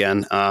 turn on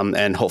again,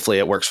 and hopefully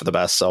it works for the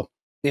best. So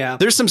yeah,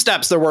 there's some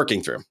steps they're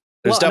working through.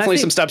 There's definitely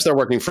some steps they're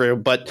working through,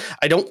 but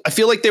I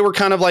feel like they were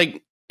kind of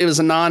like, it was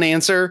a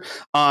non-answer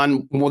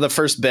on the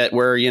first bit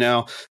where, you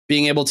know,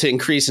 being able to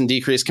increase and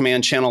decrease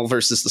command channel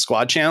versus the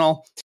squad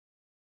channel.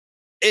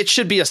 It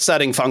should be a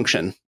setting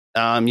function.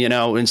 You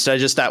know, instead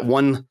of just that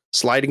one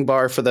sliding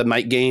bar for the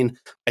mic gain,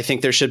 I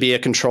think there should be a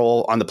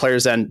control on the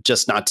player's end,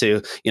 just not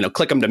to, you know,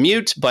 click them to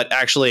mute, but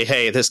actually,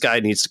 hey, this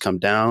guy needs to come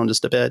down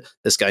just a bit.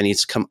 This guy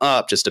needs to come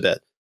up just a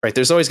bit, right?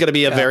 There's always going to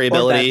be a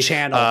variability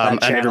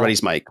on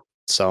everybody's mic.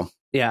 So,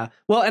 yeah.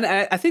 Well, and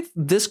I think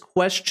this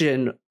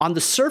question on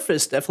the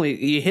surface,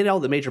 definitely, you hit all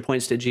the major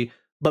points, Digi,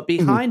 but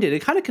behind it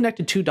kind of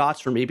connected two dots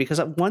for me, because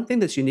one thing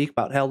that's unique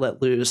about Hell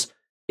Let Loose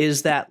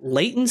is that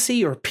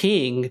latency or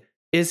ping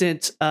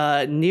isn't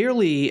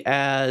nearly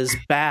as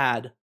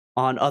bad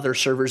on other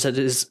servers as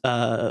it is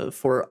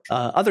for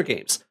other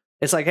games.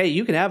 It's like, hey,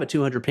 you can have a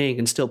 200 ping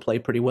and still play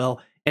pretty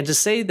well. And to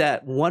say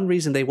that one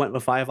reason they went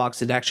with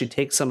Vivox is to actually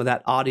take some of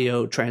that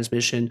audio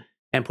transmission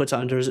and puts it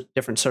under a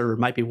different server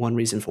might be one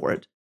reason for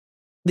it.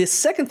 The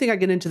second thing I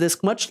get into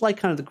this, much like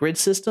kind of the grid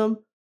system,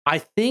 I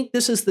think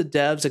this is the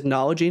devs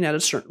acknowledging at a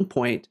certain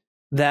point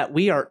that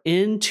we are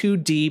in too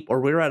deep,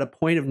 or we're at a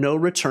point of no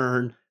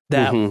return,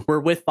 that we're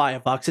with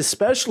Vivox,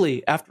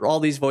 especially after all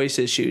these voice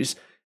issues.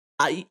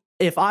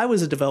 If I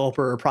was a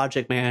developer or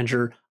project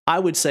manager, I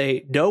would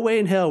say, no way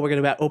in hell we're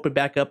going to open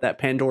back up that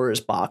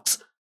Pandora's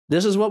box.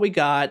 This is what we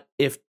got.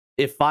 If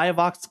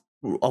Vivox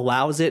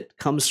allows it,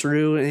 comes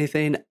through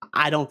anything,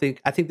 I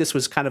think this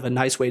was kind of a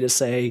nice way to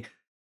say,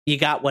 you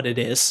got what it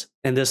is,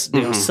 and this,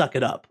 you know, suck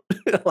it up.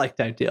 Like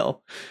that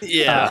deal.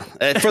 Yeah,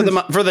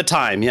 for the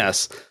time,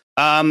 yes.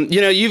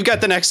 You know, you've got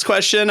the next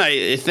question.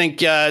 I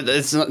think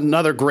it's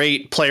another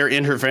great player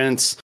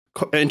interface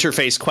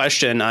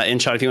question.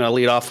 Inchon, if you want to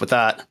lead off with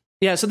that.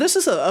 Yeah, so this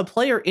is a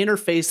player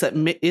interface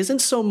that isn't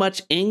so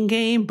much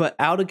in-game, but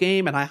out of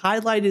game. And I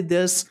highlighted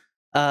this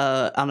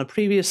on a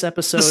previous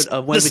episode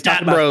of when we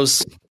talked about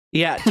bros.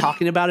 Yeah,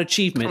 talking about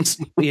achievements.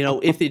 You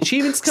know, if the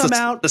achievements come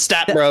out, the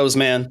stat bros,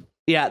 man.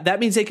 Yeah, that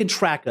means they can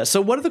track us.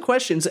 So one of the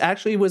questions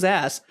actually was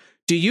asked,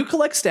 do you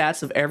collect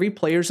stats of every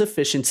player's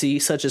efficiency,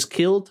 such as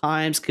kill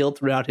times killed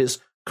throughout his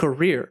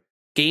career,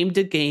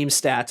 game-to-game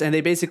stats? And they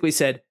basically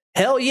said,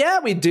 hell yeah,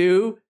 we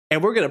do.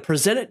 And we're going to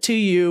present it to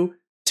you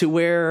to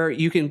where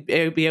you can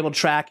be able to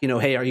track, you know,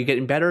 hey, are you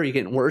getting better? Are you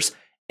getting worse?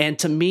 And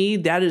to me,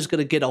 that is going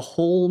to get a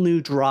whole new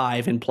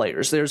drive in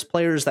players. There's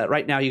players that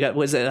right now you got,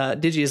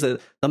 Digi is the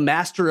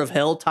Master of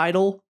Hell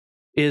title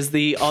is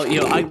the,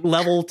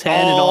 level 10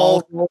 and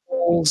all.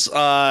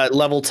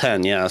 Level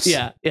 10, yes.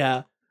 Yeah.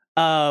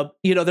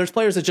 You know, there's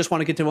players that just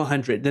want to get to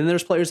 100. Then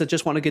there's players that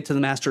just want to get to the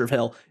Master of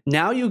Hell.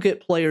 Now you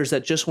get players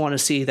that just want to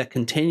see that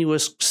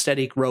continuous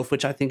steady growth,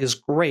 which I think is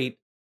great,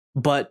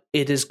 but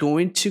it is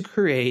going to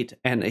create,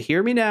 and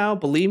hear me now,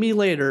 believe me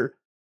later,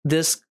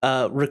 this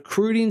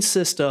recruiting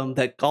system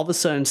that all of a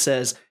sudden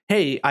says,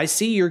 hey, I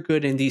see you're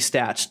good in these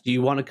stats. Do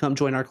you want to come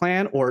join our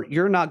clan? Or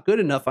you're not good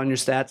enough on your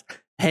stats.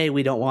 Hey,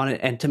 we don't want it.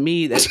 And to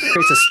me, that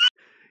creates a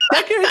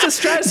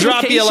stratification.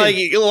 Drop you like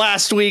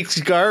last week's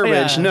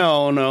garbage. Yeah.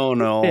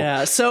 No.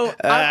 Yeah. So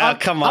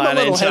come on.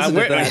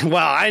 Well,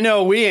 I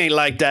know we ain't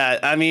like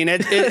that. I mean,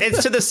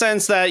 it's to the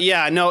sense that,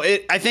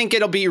 I think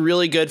it'll be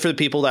really good for the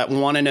people that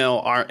want to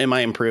know, am I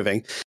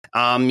improving?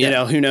 You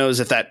know, who knows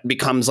if that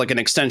becomes like an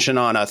extension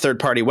on a third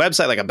party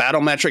website, like a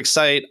Battlemetrics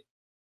site.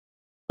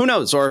 Who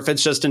knows? Or if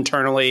it's just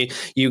internally,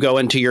 you go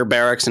into your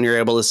barracks and you're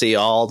able to see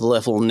all the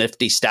little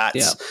nifty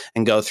stats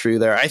and go through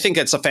there. I think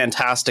it's a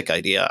fantastic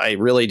idea. I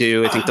really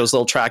do. I think those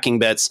little tracking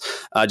bits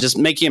just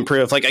make you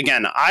improve. Like,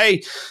 again,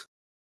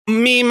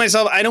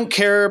 myself, I don't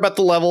care about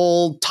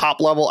the top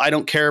level. I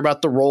don't care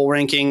about the role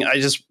ranking. I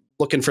just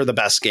looking for the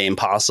best game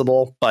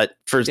possible. But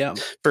for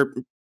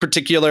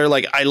particular,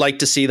 like, I like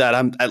to see that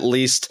I'm at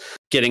least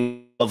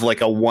getting of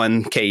like a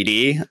 1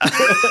 KD.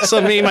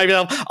 So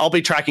myself, I'll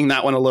be tracking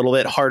that one a little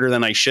bit harder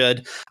than I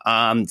should.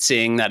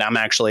 Seeing that I'm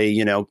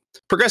actually,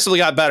 progressively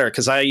got better,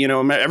 because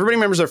everybody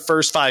remembers their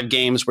first 5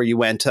 games where you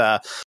went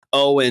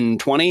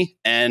 0-20,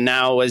 and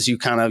now as you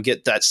kind of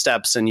get that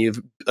steps and you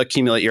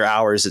accumulate your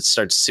hours, it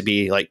starts to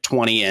be like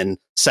 20-7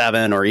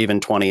 or even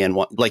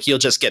 20-1. Like, you'll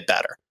just get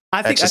better.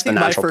 I think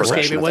my first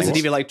game, it wasn't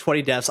even like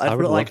 20 deaths.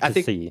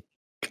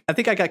 I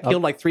think I got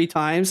killed like 3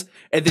 times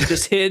and then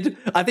just hid.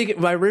 I think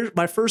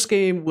my first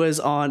game was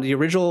on the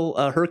original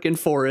Hyrkin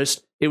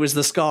Forest. It was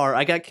the Scar.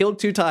 I got killed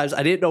 2 times.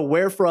 I didn't know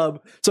where from,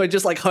 so I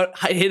just like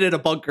hid in a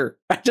bunker.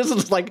 I just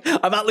was like,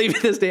 I'm not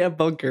leaving this damn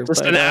bunker.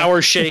 Just an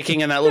hour shaking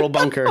in that little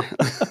bunker.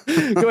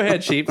 Go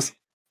ahead, Sheeps.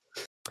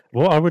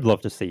 What I would love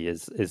to see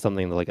is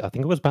something like, I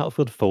think it was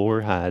Battlefield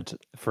 4 had,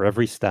 for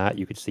every stat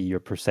you could see your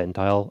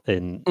percentile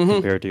in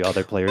compared to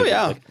other players with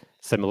like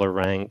similar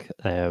rank.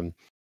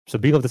 So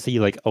being able to see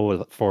like,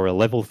 for a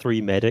level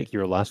 3 medic,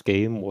 your last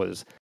game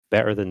was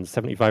better than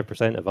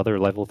 75% of other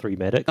level 3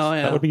 medics.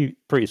 That would be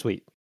pretty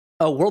sweet.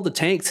 World of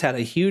Tanks had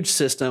a huge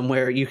system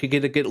where you could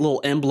get a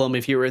little emblem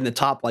if you were in the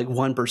top like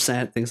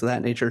 1%, things of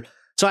that nature.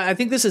 So I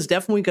think this is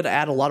definitely going to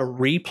add a lot of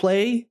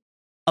replay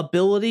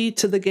ability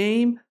to the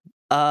game.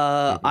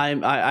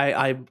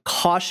 I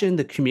caution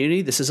the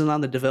community. This isn't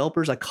on the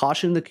developers. I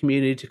caution the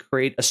community to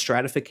create a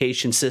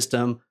stratification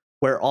system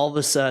where all of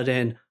a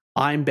sudden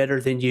I'm better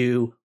than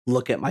you.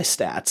 Look at my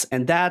stats,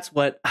 and that's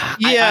what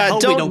I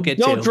hope we don't get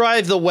to. Don't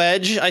drive the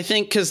wedge. I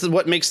think because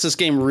what makes this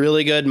game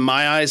really good, in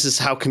my eyes, is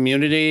how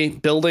community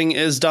building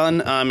is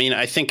done. I mean,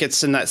 I think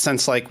it's in that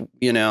sense, like,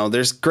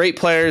 there's great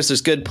players,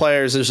 there's good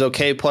players, there's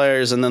okay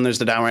players, and then there's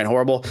the downright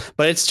horrible.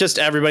 But it's just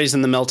everybody's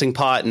in the melting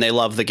pot and they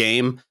love the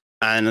game.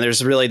 And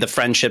there's really the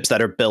friendships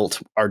that are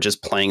built are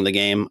just playing the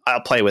game.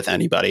 I'll play with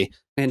anybody.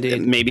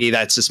 Indeed. Maybe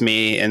that's just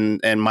me and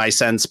my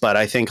sense, but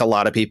I think a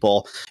lot of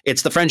people,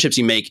 it's the friendships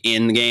you make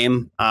in the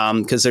game.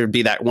 Because there'd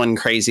be that one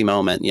crazy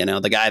moment,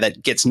 the guy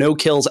that gets no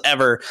kills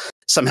ever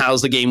somehow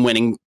is the game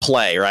winning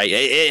play, right?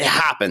 It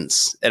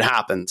happens. It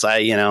happens.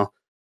 I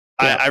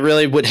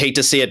really would hate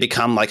to see it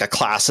become like a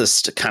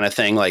classist kind of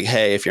thing. Like,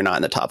 hey, if you're not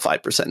in the top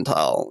 5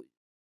 percentile,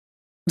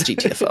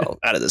 GTFO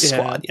out of the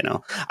squad,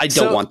 I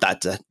don't want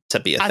that to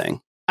be a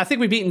thing. I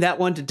think we've beaten that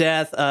one to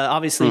death.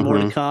 Obviously more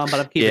to come, but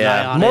I'm keeping an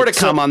eye on more to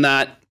come on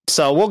that.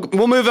 So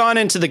we'll move on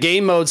into the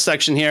game mode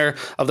section here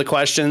of the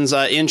questions.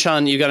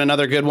 Inchon, you got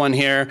another good one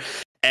here,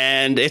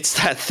 and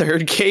it's that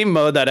third game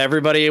mode that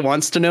everybody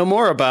wants to know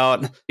more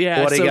about.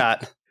 What do you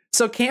got?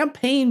 So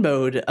campaign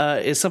mode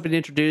is something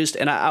introduced,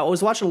 and I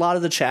was watching a lot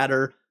of the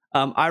chatter.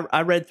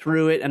 I read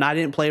through it, and I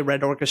didn't play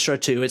Red Orchestra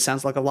 2. It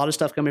sounds like a lot of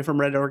stuff coming from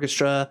Red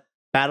Orchestra.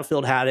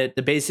 Battlefield had it.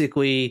 That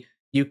basically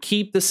you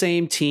keep the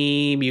same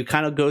team. You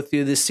kind of go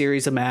through this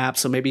series of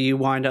maps. So maybe you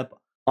wind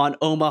up on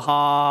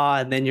Omaha,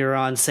 and then you're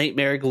on St.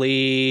 Mary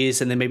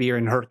Glees, and then maybe you're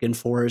in Hyrkin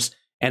Forest,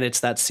 and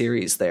it's that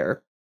series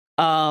there.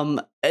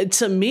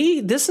 To me,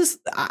 this is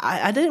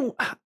I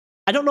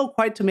don't know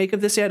quite to make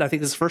of this yet. I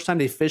think this is the first time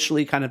they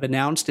officially kind of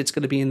announced it's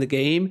going to be in the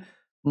game.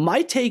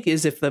 My take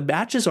is if the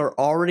matches are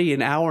already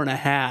an hour and a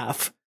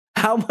half,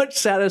 how much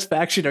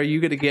satisfaction are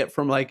you going to get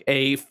from like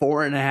a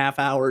 4.5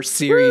 hour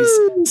series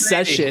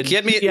session?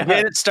 Get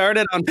it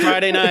started on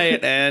Friday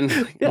night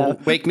and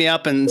wake me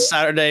up on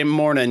Saturday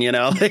morning.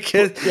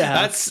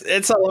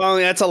 That's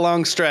a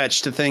long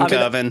stretch to think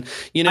of, and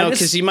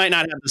because you might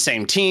not have the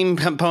same team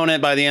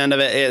component by the end of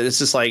it. It's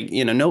just like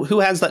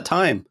who has that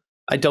time.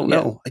 I don't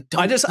know.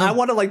 I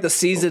wanted like the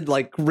seasoned,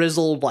 like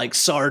grizzled, like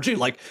sergeant,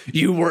 like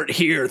you weren't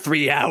here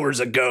 3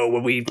 hours ago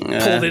when we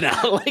pulled it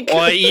out. Like,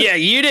 well,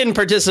 you didn't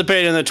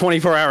participate in the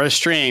 24-hour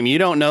stream. You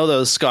don't know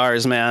those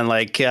scars, man.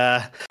 Like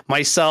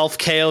myself,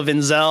 Ko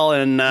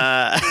Vinzel, and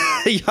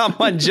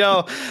Yaman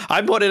Joe.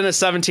 I put in a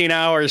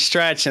 17-hour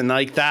stretch, and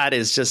like that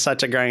is just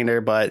such a grinder.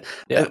 But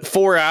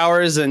 4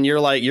 hours, and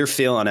you're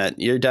feeling it.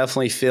 You're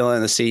definitely feeling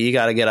the sea. You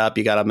got to get up.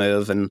 You got to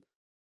move, and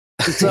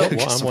so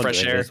what I'm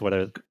wondering is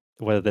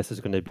whether this is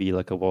going to be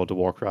like a World of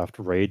Warcraft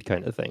raid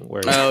kind of thing,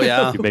 where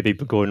you maybe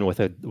go in with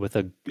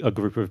a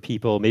group of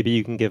people. Maybe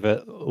you can give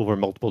it over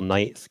multiple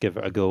nights, give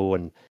it a go,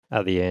 and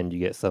at the end you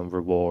get some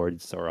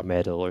rewards or a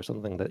medal or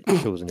something that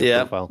shows in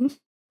your profile.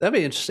 That'd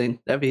be interesting.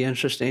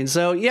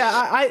 So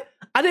I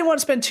didn't want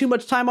to spend too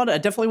much time on it. I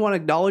definitely want to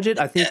acknowledge it.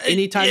 I think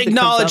anytime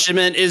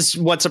acknowledgement is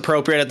what's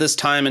appropriate at this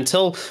time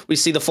until we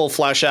see the full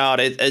flesh out.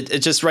 It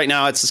just right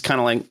now it's just kind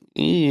of like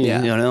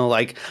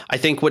like I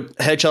think what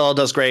HLL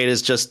does great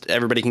is just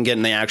everybody can get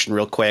in the action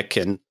real quick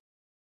and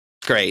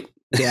great.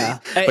 Yeah,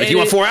 but if you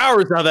want 4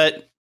 hours of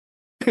it,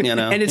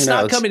 and it's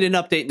not coming in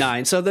Update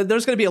 9, so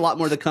there's going to be a lot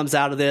more that comes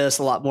out of this,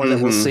 a lot more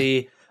that we'll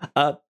see.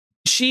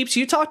 Sheeps,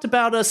 you talked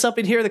about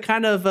something here that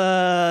kind of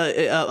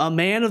a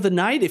man of the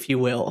night, if you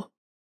will.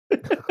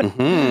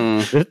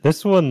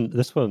 This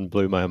one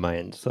blew my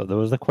mind. So there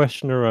was a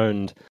question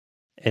around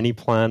any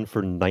plan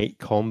for night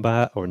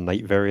combat or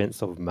night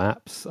variants of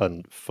maps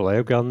and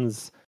flare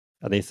guns,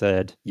 and they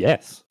said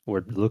yes,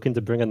 we're looking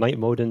to bring a night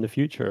mode in the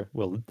future.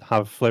 We'll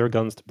have flare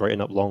guns to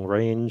brighten up long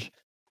range,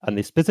 and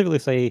they specifically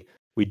say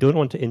we don't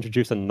want to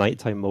introduce a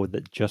nighttime mode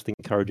that just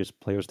encourages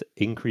players to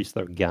increase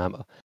their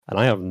gamma. And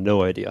I have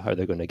no idea how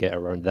they're going to get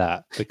around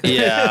that.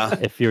 Because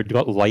if you've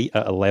got light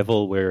at a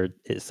level where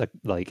it's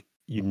like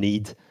you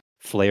need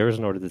flares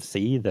in order to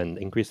see, then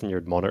increasing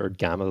your monitored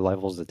gamma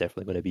levels is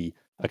definitely going to be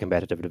a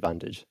competitive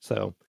advantage.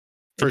 So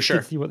for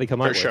sure, see what they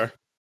come out with.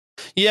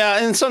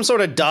 Yeah, and some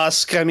sort of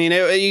dusk. I mean,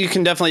 you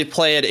can definitely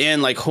play it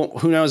in. Like,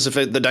 who knows if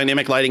the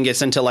dynamic lighting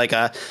gets into like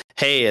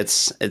hey,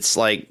 it's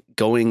like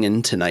going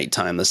into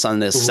nighttime. The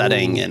sun is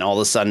setting, and all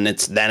of a sudden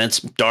it's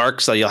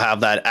dark. So you'll have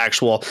that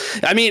actual.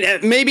 I mean,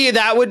 maybe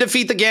that would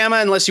defeat the gamma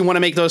unless you want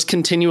to make those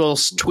continual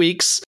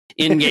tweaks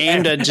in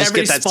game to just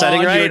get that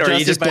setting right, or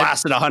you just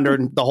blast it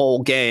 100 the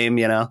whole game.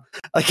 You know,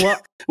 like it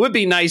would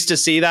be nice to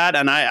see that.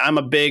 And I'm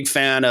a big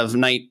fan of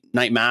night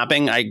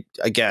mapping.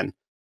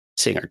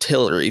 Seeing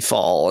artillery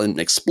fall and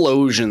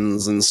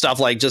explosions and stuff,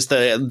 like just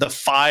the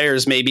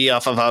fires maybe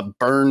off of a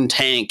burned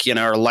tank, you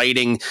know, or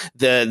lighting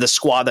the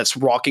squad that's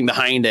walking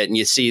behind it, and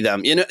you see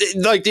them, you know,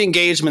 like the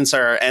engagements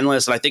are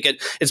endless. And I think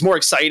it's more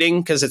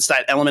exciting because it's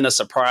that element of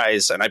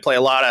surprise. And I play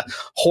a lot of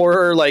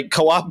horror like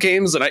co-op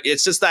games, and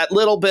it's just that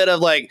little bit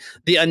of like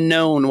the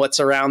unknown, what's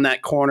around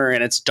that corner,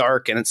 and it's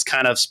dark and it's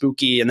kind of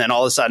spooky, and then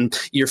all of a sudden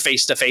you're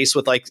face to face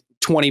with like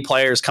 20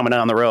 players coming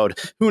down the road.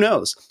 Who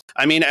knows?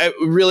 I mean,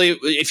 really,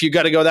 if you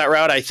got to go that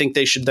route, I think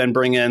they should then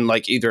bring in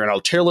like either an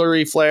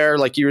artillery flare,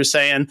 like you were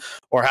saying,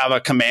 or have a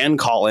command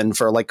call in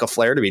for like a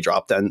flare to be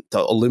dropped and to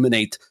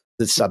illuminate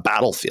this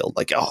battlefield.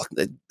 Like,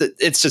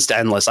 it's just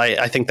endless.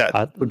 I think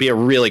that would be a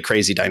really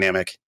crazy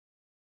dynamic.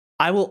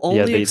 I will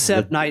only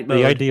accept night mode.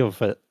 The idea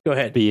of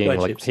it being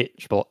like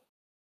pitch black.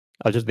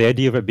 Just the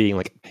idea of it being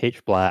like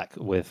pitch black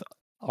with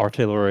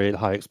artillery,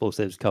 high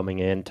explosives coming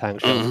in,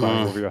 tank shells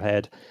flying over your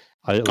head.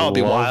 It'll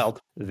be wild.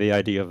 The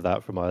idea of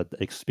that from an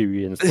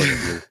experience point of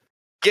view.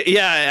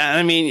 Yeah,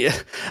 I mean,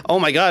 oh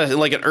my god,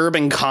 like an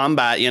urban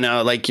combat, you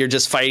know, like you're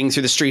just fighting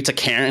through the streets of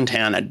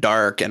Carentan at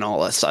dark, and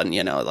all of a sudden,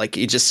 you know, like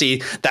you just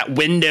see that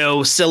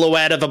window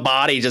silhouette of a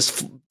body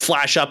just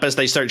flash up as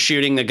they start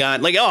shooting the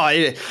gun. Like,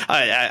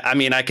 I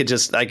mean, I could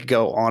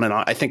go on and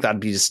on. I think that'd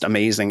be just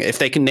amazing if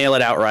they can nail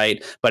it out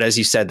right. But as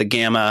you said, the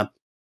gamma,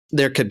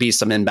 there could be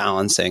some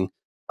imbalancing.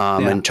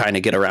 And trying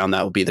to get around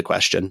that would be the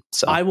question.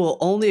 So I will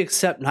only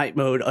accept night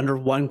mode under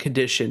one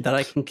condition: that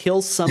I can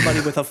kill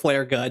somebody with a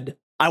flare gun.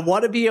 I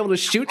want to be able to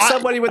shoot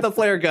somebody with a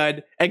flare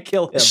gun and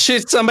kill him.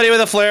 Shoot somebody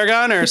with a flare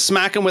gun or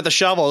smack him with a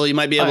shovel. You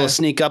might be able to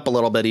sneak up a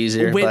little bit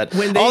easier. But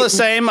all the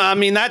same, I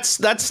mean, that's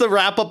the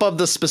wrap up of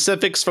the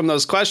specifics from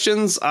those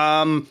questions.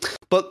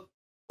 But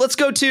let's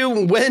go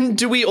to, when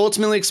do we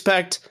ultimately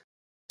expect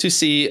to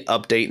see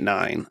update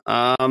 9?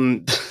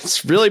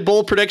 It's really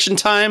bold prediction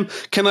time.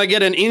 Can I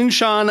get an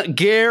Inshan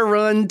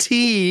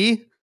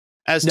guarantee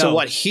as to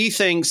what he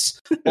thinks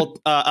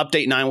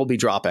update 9 will be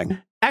dropping?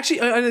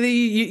 Actually,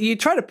 you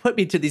try to put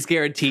me to these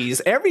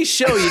guarantees. Every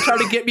show, you try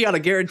to get me on a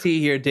guarantee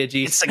here,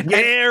 Digi. It's a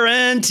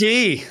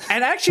guarantee.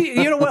 And actually,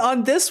 you know what?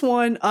 On this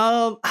one,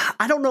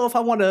 I don't know if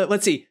I want to.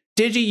 Let's see.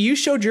 Digi, you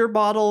showed your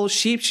bottle.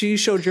 Sheeps, you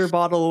showed your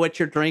bottle of what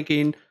you're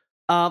drinking.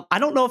 I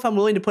don't know if I'm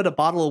willing to put a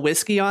bottle of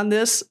whiskey on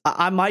this.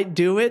 I might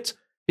do it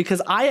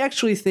because I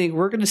actually think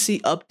we're going to see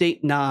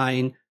update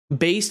 9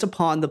 based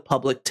upon the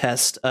public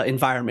test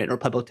environment or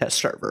public test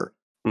server.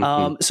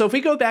 So if we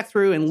go back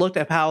through and look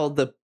at how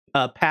the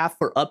path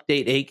for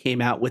update 8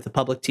 came out with the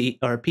public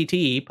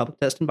PTE, public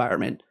test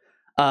environment,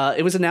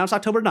 it was announced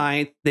October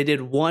 9th. They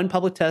did one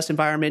public test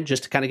environment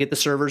just to kind of get the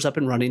servers up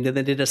and running. Then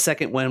they did a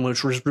second one,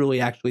 which was really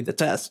actually the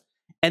test.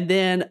 And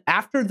then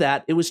after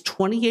that, it was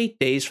 28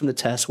 days from the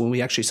test when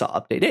we actually saw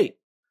update 8.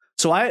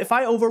 So if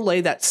I overlay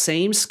that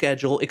same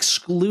schedule,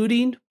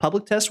 excluding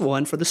public test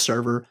 1 for the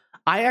server,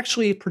 I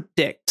actually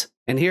predict,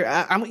 and here,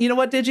 you know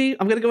what, Digi?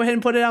 I'm going to go ahead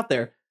and put it out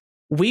there.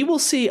 We will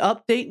see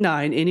update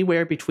 9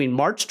 anywhere between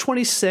March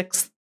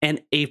 26th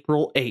and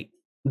April 8th.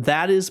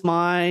 That is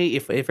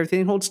if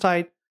everything holds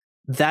tight,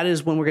 that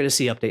is when we're going to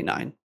see update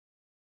 9.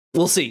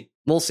 We'll see.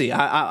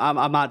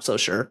 I'm not so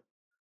sure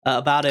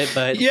about it,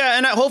 but yeah,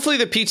 and hopefully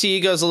the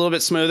PTE goes a little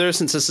bit smoother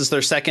since this is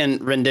their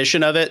second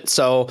rendition of it.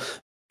 So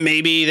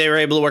maybe they were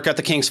able to work out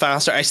the kinks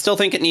faster. I still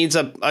think it needs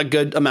a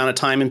good amount of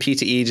time in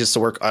PTE just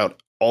to work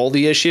out all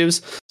the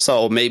issues.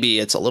 So maybe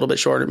it's a little bit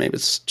shorter. Maybe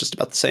it's just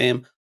about the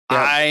same.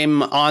 Yeah.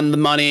 I'm on the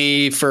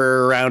money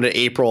for around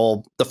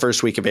April, the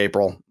first week of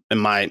April, in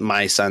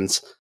my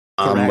sense,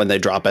 when they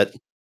drop it.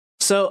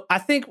 So I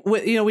think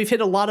we've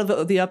hit a lot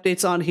of the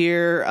updates on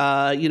here.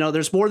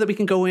 There's more that we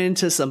can go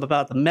into, some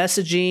about the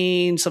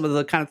messaging, some of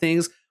the kind of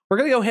things. We're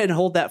going to go ahead and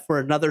hold that for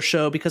another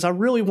show because I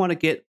really want to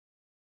get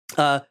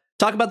talk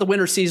about the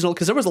winter seasonal,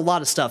 because there was a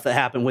lot of stuff that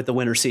happened with the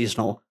winter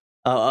seasonal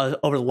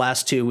over the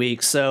last 2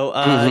 weeks. So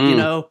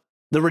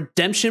The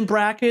redemption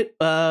bracket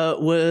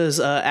was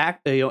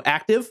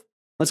active.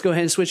 Let's go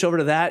ahead and switch over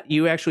to that.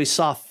 You actually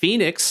saw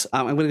Phoenix.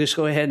 I'm going to just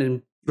go ahead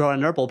and draw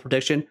another bold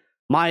prediction.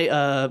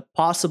 My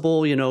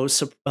possible,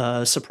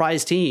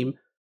 surprise team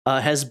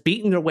has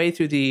beaten their way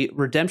through the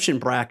redemption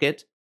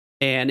bracket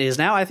and is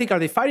now, I think, are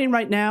they fighting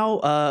right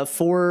now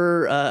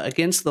for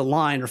against the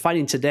line or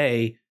fighting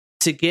today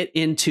to get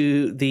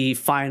into the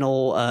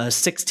final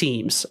 6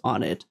 teams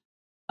on it?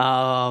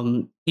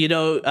 PBS,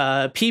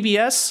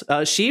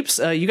 Sheeps,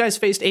 you guys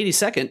faced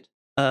 82nd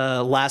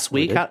last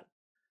week.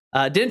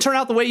 Didn't turn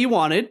out the way you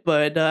wanted,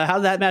 but how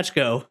did that match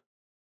go?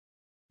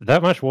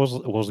 That match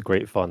was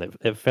great fun.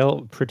 It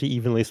felt pretty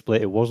evenly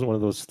split. It wasn't one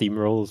of those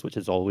steamrolls, which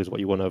is always what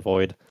you want to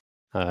avoid.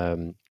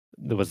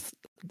 There was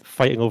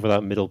fighting over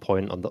that middle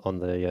point on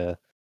the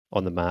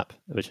map,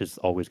 which is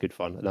always good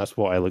fun, and that's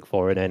what I look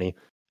for in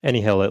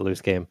any Hell Let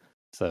Loose game.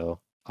 So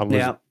I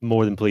was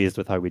more than pleased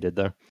with how we did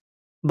there.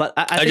 But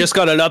I just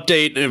got an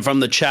update from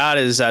the chat.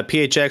 Is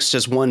PHX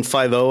just won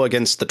 5-0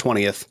 against the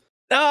 20th?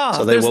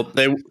 So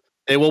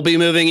they will be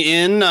moving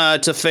in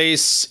to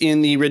face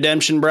in the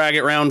redemption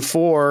bracket round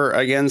 4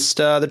 against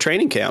the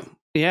training camp.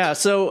 Yeah.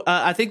 So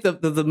I think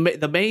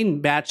the main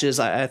matches.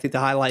 I think the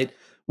highlight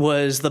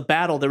was the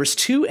battle. There was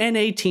 2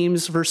 NA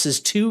teams versus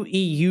 2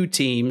 EU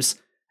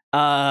teams,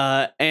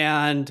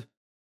 and.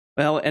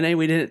 Well, NA,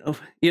 we didn't.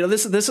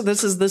 This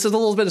is a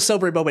little bit of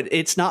sobering moment.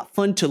 It's not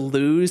fun to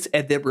lose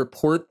and then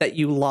report that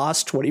you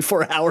lost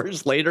 24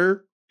 hours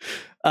later.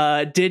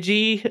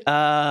 Digi,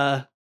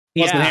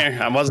 wasn't here.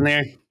 I wasn't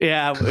here.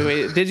 Yeah,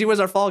 Digi was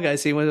our fall guy.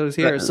 See when it was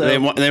here. So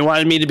they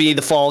wanted me to be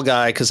the fall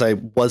guy because I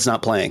was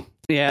not playing.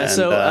 Yeah.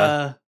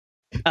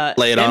 And,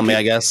 lay it on me,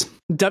 I guess.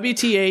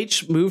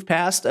 WTH moved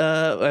past.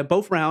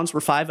 Both rounds were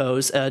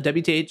 5-0s.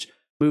 WTH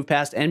moved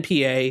past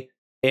NPA.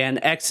 And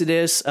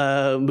Exodus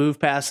moved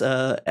past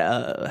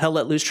Hell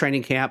Let Loose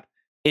training camp.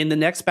 In the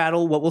next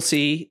battle, what we'll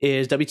see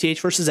is WTH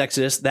versus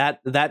Exodus.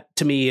 That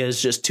to me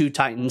is just 2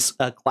 titans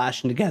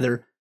clashing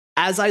together.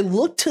 As I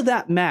look to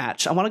that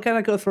match, I want to kind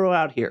of go throw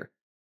out here.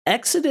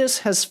 Exodus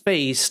has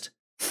faced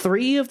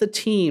 3 of the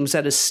teams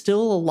that is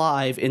still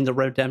alive in the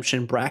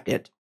redemption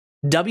bracket.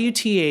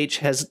 WTH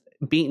has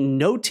beaten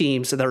no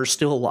teams that are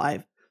still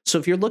alive. So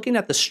if you're looking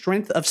at the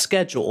strength of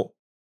schedule,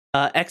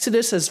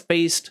 Exodus has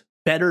faced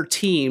better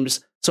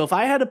teams. So if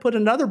I had to put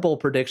another bold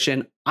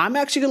prediction, I'm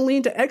actually going to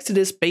lean to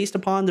Exodus based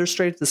upon their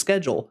strength of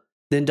schedule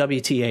than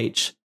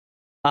WTH.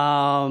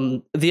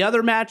 The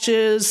other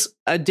matches,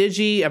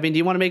 Digi, I mean, do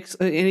you want to make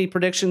any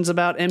predictions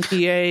about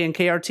MPA and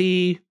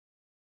KRT?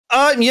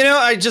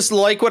 I just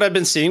like what I've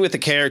been seeing with the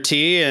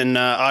KRT and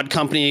Odd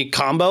Company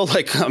combo.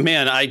 Like,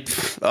 man,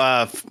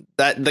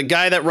 that the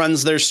guy that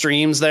runs their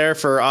streams there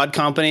for Odd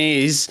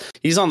Company,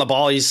 he's on the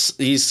ball.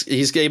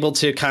 He's able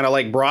to kind of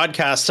like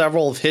broadcast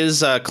several of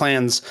his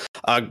clan's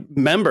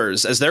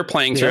members as they're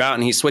playing throughout,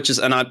 and he switches.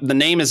 And the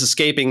name is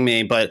escaping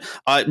me, but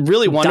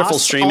really wonderful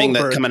streaming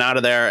that coming out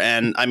of there.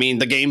 And I mean,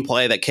 the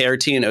gameplay that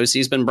KRT and OC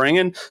has been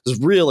bringing is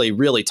really,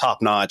 really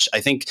top notch. I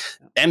think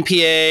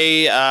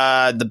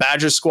MPA, the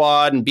Badger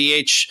Squad, and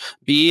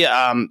BHB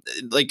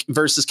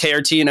versus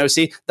KRT and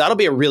OC, that'll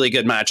be a really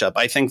good matchup.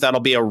 I think that'll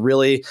be a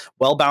really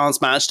well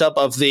balanced matchup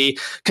of the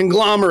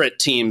conglomerate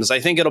teams. I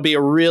think it'll be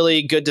a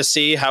really good to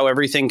see how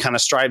everything kind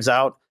of strives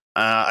out.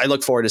 I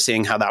look forward to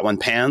seeing how that one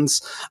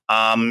pans.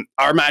 Our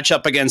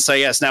matchup against, I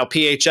guess, now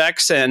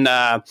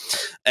PHX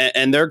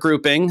and their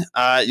grouping.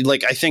 I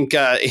think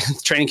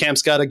training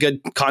camp's got a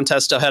good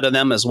contest ahead of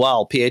them as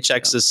well.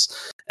 PHX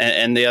is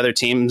and the other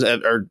teams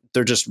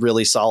they're just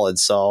really solid.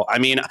 So, I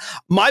mean,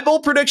 my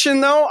bold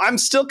prediction, though, I'm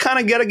still kind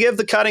of going to give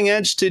the cutting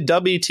edge to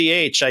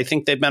WTH. I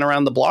think they've been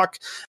around the block,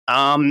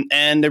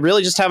 and they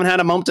really just haven't had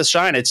a moment to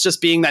shine. It's just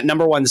being that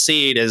number 1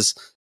 seed is.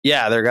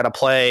 Yeah, they're going to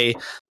play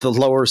the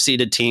lower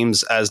seeded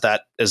teams as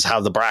that is how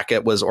the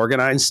bracket was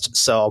organized.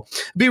 So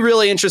it'd be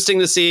really interesting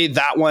to see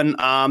that one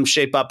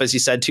shape up, as you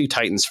said, 2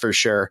 titans for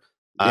sure.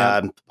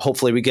 Yeah.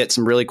 Hopefully we get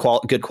some really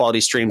good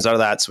quality streams out of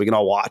that so we can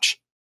all watch.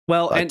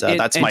 Well, but,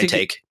 that's my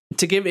take.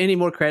 To give any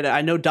more credit,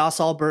 I know Das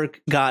Alberg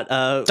got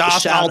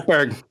Das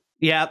Alberg.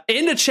 Yeah,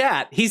 in the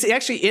chat. He's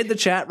actually in the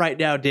chat right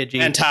now, Digi.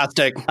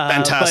 Fantastic.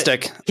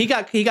 He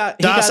got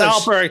Das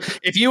Alberg.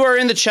 If you are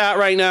in the chat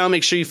right now,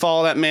 make sure you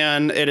follow that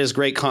man. It is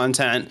great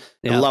content.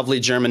 Yeah. A lovely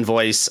German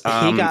voice.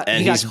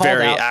 He's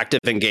very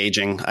active,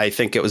 engaging. I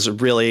think it was a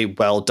really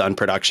well done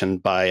production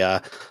by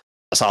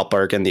Das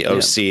Alberg and the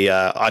OC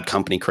Odd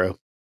Company crew.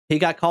 He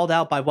got called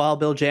out by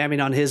Wild Bill jamming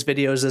on his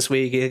videos this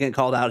week. He got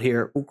called out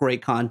here.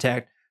 Great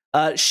contact.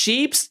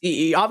 Sheeps,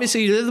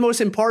 obviously you're the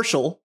most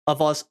impartial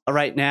of us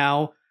right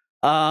now.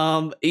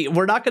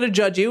 We're not going to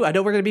judge you. I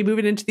know we're going to be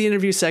moving into the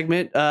interview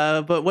segment,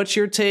 but what's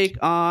your take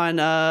on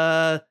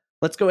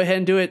let's go ahead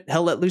and do it,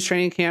 Hell Let Loose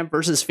training camp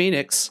versus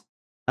Phoenix?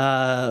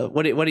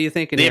 What do you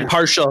think?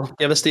 Impartial.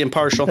 Give us the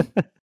impartial.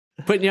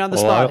 Putting you on the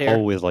spot here. I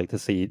always like to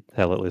see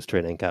Hell Let Loose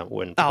training camp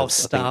win. Oh,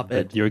 stop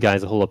it. Your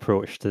guys' whole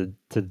approach to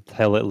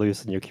Hell Let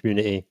Loose and your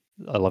community,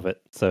 I love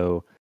it.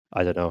 So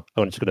I don't know.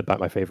 I'm just going to back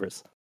my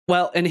favorites.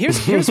 Well, and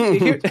here's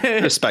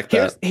respect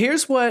that.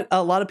 Here's what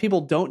a lot of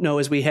people don't know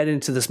as we head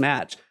into this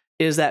match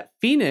is that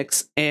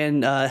Phoenix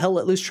and Hell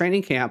Let Loose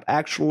training camp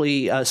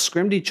actually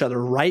scrimmed each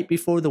other right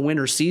before the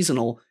winter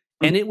seasonal,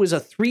 and it was a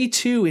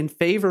 3-2 in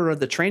favor of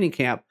the training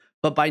camp.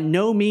 But by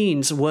no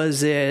means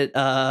was it,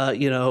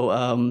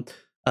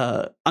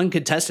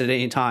 uncontested at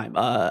any time.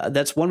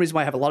 That's one reason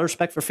why I have a lot of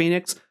respect for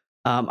Phoenix.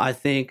 I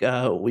think,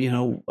 that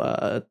one's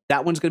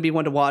going to be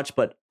one to watch,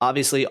 but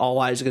obviously all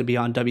eyes are going to be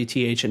on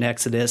WTH and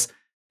Exodus.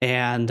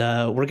 And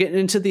we're getting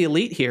into the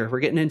elite here. We're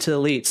getting into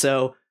elite.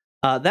 So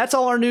that's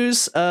all our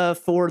news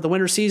for the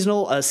winter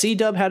seasonal.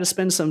 C-Dub had to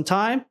spend some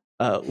time,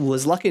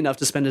 was lucky enough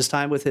to spend his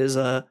time with his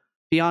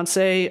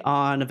fiance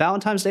on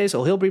Valentine's Day.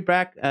 So he'll be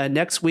back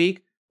next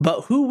week.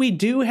 But who we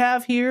do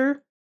have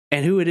here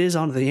and who it is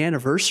on the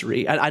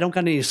anniversary, I don't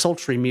got any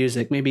sultry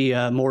music. Maybe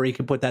Maury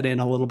could put that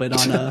in a little bit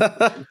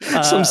on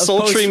some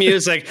sultry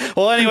music.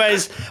 Well,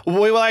 anyways,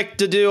 we like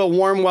to do a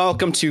warm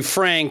welcome to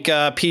Frank,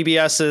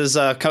 PBS's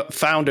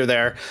founder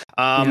there.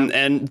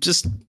 And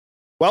just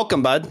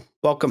welcome, bud.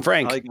 Welcome,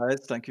 Frank. Hi, guys.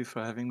 Thank you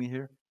for having me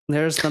here.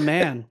 There's the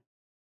man.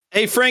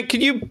 Hey, Frank,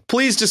 could you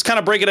please just kind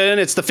of break it in?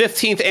 It's the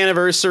 15th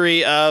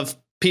anniversary of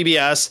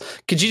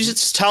PBS. Could you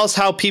just tell us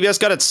how PBS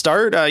got its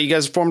start? You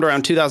guys formed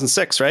around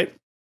 2006, right?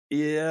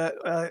 Yeah.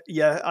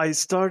 I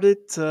started,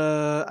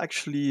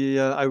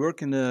 I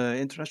work in an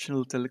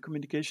international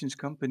telecommunications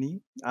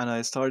company, and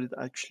I started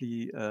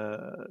actually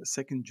a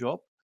second job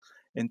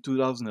in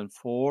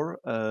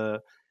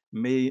 2004,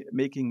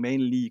 making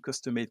mainly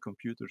custom-made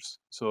computers.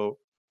 So,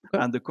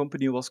 and the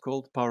company was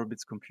called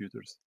PowerBits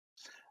Computers.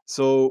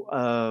 So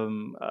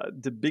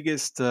the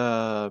biggest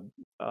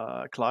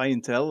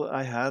clientele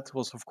I had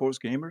was, of course,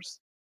 gamers.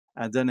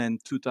 And then in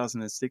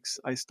 2006,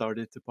 I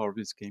started the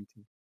PowerBits game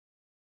team.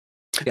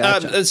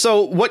 Gotcha.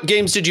 So what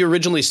games did you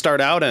originally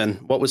start out in?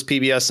 What was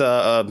PBS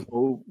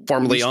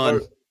formerly on?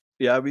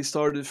 Yeah, we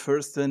started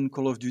first in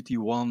Call of Duty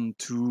 1,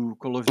 2,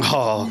 Call of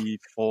Duty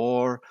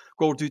 4,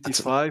 Call of Duty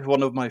 5,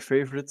 one of my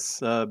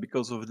favorites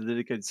because of the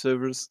dedicated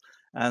servers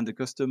and the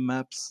custom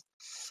maps.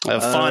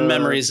 Fond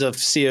memories of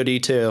COD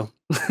too.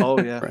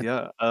 Oh yeah, Right.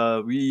 yeah.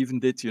 We even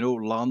did,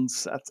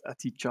 LANs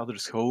at each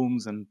other's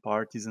homes and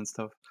parties and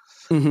stuff.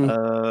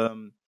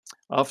 Mm-hmm.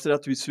 After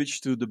that, we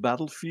switched to the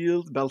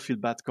Battlefield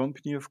Bad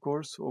Company, of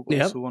course,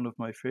 also one of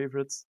my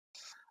favorites.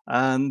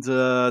 And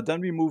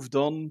then we moved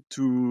on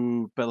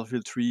to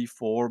Battlefield 3,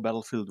 4,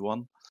 Battlefield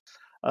 1.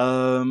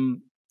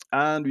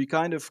 And we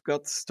kind of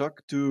got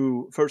stuck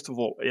to, first of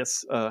all,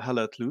 Hell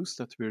Let Loose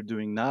that we're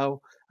doing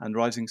now, and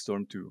Rising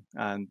Storm 2.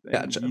 And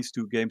Gotcha. in these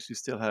two games, we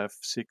still have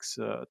 6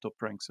 top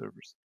rank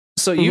servers.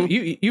 So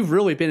you've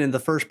really been in the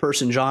first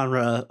person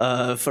genre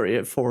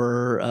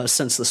for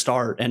since the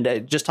start,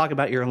 and just talk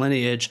about your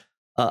lineage.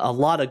 A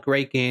lot of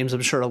great games.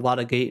 I'm sure a lot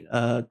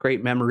of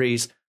great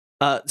memories.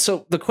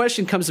 So the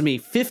question comes to me: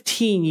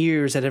 15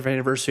 years at every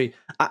anniversary.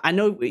 I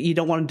know you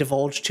don't want to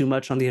divulge too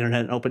much on the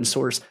internet and open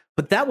source,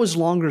 but that was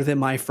longer than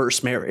my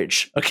first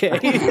marriage. Okay,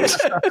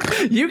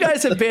 you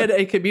guys have been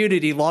a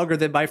community longer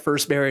than my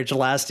first marriage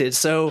lasted.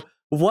 So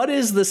what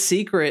is the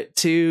secret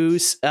to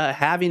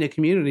having a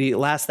community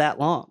last that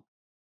long?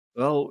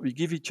 Well, we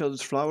give each other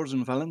flowers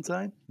on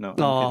Valentine. No.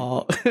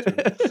 Oh,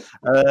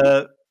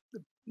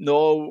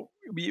 no.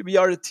 We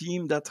are a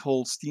team that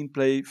holds team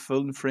play,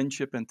 fun,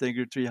 friendship,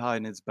 integrity high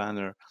in its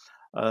banner.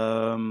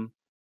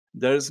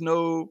 There's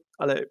no,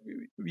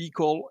 we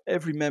call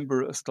every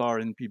member a star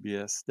in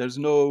PBS. There's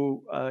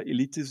no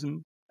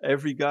elitism.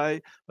 Every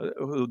guy,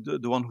 the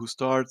one who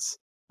starts,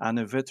 and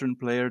a veteran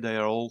player, they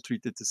are all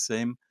treated the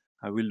same.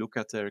 And we look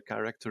at their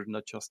character,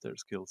 not just their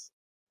skills.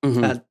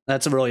 Mm-hmm.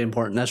 That's really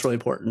important. That's really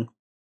important.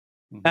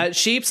 Mm-hmm.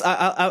 Sheeps,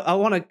 I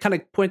want to kind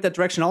of point that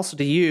direction also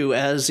to you,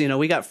 as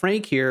we got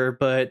Frank here,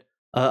 but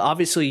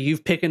obviously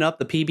you've picking up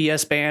the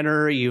PBS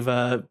banner, you've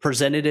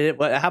presented it.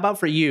 How about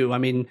for you? I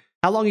mean,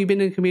 how long have you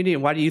been in the community,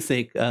 and why do you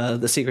think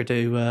the secret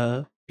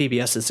to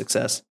PBS's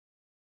success?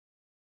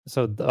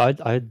 So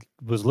I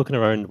was looking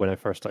around when I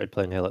first started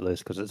playing Hell Let Loose,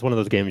 because it's one of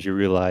those games you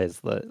realize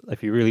that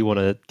if you really want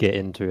to get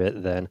into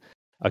it, then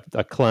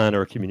a clan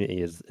or a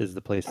community is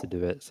the place to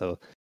do it. So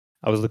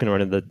I was looking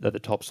around at the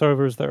top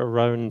servers that are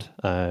around,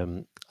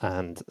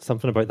 and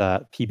something about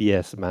that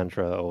PBS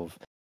mantra of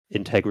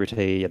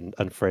integrity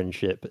and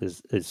friendship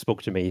is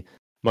spoke to me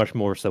much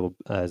more so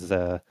as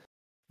rather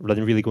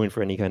than really going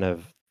for any kind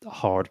of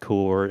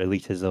hardcore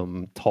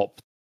elitism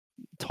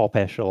top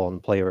echelon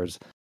players,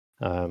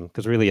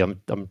 because really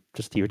I'm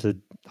just here to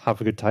have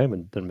a good time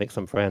and make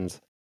some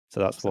friends. So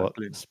that's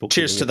Exactly. what spoke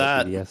Cheers to me to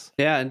about that. PBS.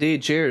 Yeah,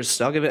 indeed.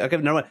 Cheers. I'll give it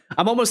another one.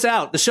 I'm almost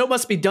out. The show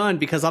must be done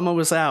because I'm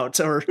almost out.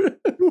 Or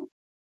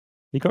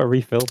You got a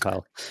refill,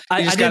 pal.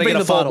 You just gotta get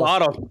a full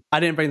bottle. I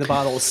didn't bring the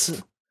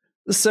bottles.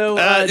 So,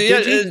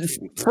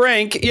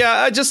 Frank,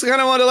 I just kind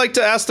of want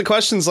to ask the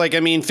questions.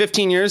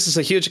 15 years is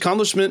a huge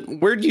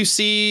accomplishment. Where do you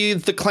see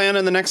the clan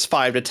in the next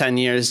 5 to 10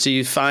 years? Do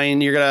you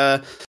find you're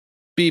gonna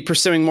be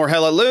pursuing more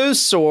Hell Let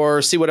Loose,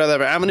 or see what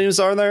other avenues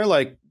are there?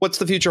 What's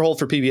the future hold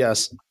for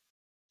PBS?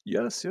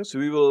 Yes.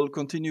 We will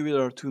continue with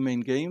our 2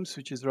 main games,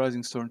 which is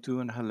Rising Storm 2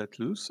 and Hell Let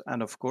Loose.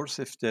 And of course,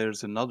 if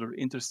there's another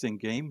interesting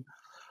game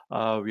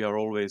we are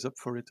always up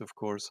for it, of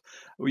course.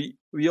 We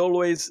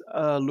always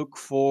look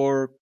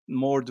for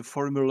more the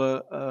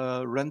formula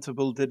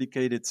rentable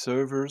dedicated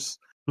servers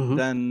Mhm.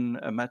 than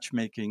a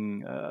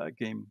matchmaking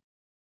game.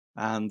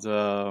 And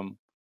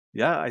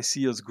I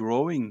see us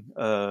growing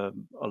a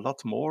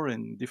lot more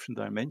in different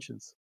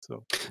dimensions.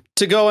 So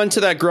To go into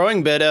that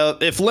growing bit,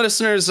 if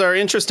listeners are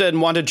interested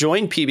and want to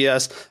join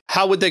PBS,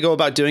 how would they go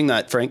about doing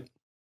that, Frank?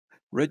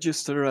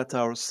 register at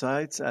our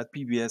site at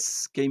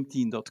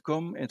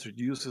pbsgameteam.com,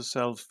 introduce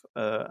yourself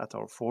at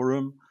our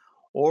forum,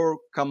 or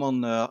come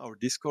on our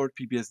Discord,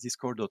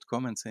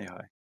 pbsdiscord.com, and say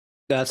hi.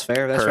 That's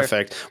fair. That's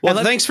Perfect. fair.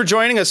 Well, thanks for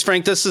joining us,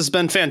 Frank. This has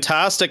been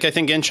fantastic. I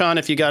think, Inchon,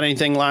 if you got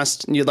anything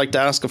last you'd like to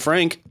ask of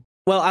Frank.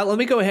 Well, let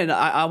me go ahead.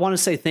 I want to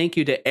say thank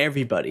you to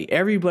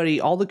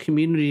everybody, all the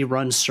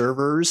community-run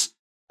servers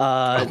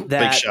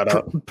that shout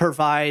out.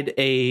 provide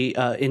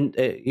an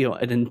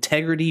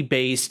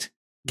integrity-based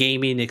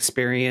gaming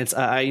experience.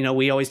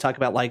 We always talk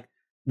about like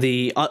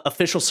the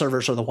official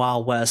servers are the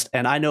Wild West,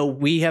 and I know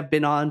we have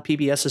been on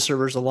PBS's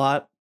servers a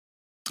lot.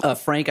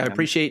 Frank, I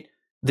appreciate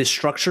the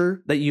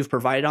structure that you've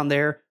provided on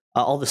there.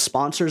 All the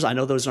sponsors, I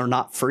know those are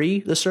not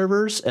free. The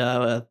servers,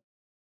 so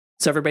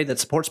everybody that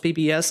supports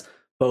PBS,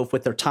 both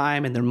with their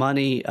time and their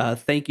money,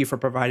 thank you for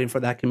providing for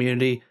that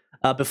community.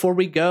 Before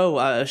we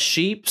go,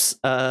 Sheeps,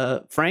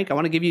 Frank, I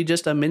want to give you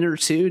just a minute or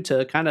two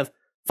to kind of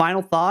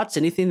final thoughts.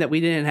 Anything that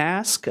we didn't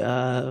ask,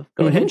 go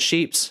ahead,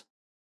 Sheeps.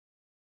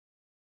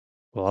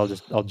 Well,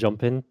 I'll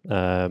jump in.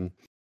 Where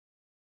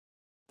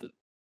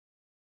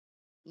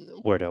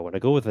do I want to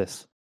go with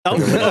this? Oh,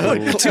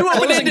 two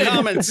Closing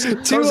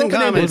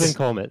comments.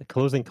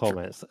 Closing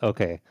comments.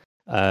 Okay.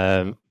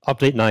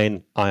 Update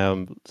 9. I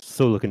am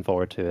so looking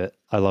forward to it.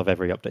 I love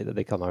every update that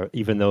they come out,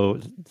 even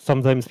though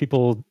sometimes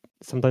people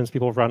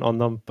rant on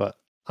them, but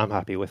I'm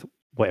happy with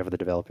whatever the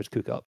developers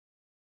cook up.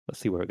 Let's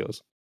see where it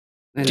goes.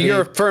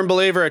 You're a firm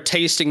believer of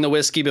tasting the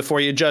whiskey before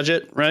you judge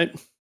it, right?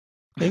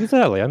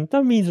 Exactly.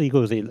 That means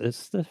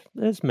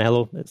it's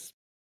mellow.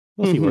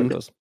 We'll see where it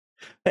goes.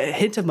 A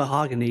hint of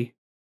mahogany.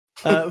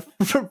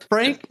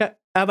 Frank, how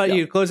about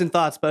you? Closing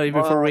thoughts, buddy,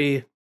 before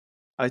we...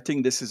 I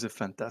think this is a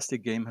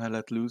fantastic game, Hell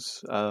Let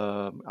Loose.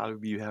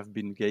 We have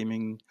been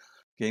gaming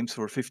games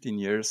for 15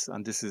 years,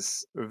 and this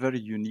is a very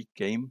unique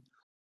game.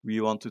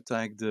 We want to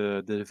thank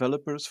the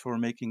developers for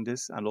making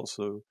this, and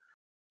also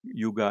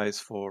you guys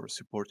for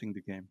supporting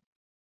the game.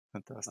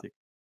 Fantastic.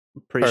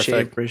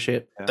 Appreciate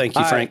it. Yeah. Thank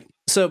you, Frank. Right.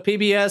 So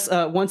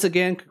PBS, once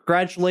again,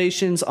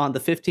 congratulations on the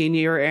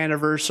 15-year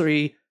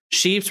anniversary.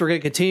 Sheeps, we're going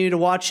to continue to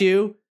watch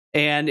you.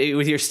 And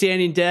with your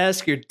standing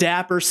desk, your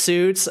dapper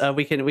suits,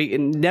 we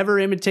can never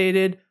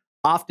imitated,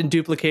 often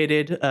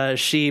duplicated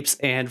Sheeps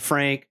and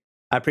Frank.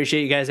 I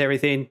appreciate you guys,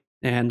 everything,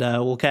 and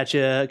we'll catch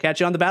you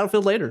on the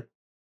battlefield later.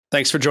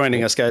 Thanks for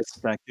joining us, guys.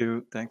 Thank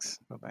you. Thanks.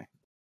 Bye-bye.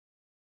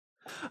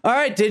 All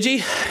right, Digi.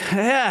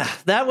 Yeah,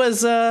 that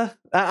was that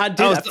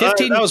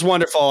was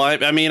wonderful.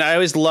 I mean, I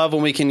always love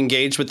when we can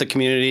engage with the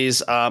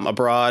communities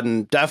abroad,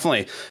 and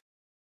definitely.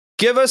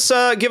 Give us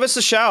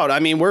a shout. I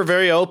mean, we're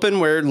very open.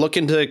 We're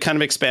looking to kind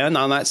of expand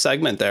on that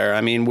segment there.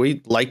 I mean,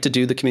 we like to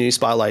do the community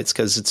spotlights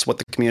because it's what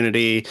the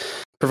community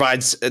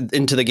provides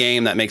into the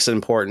game that makes it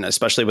important,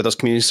 especially with those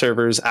community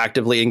servers,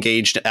 actively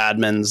engaged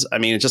admins. I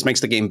mean, it just makes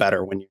the game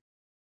better when you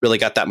really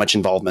got that much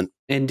involvement.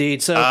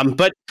 Indeed. So,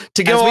 but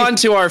to go on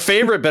to our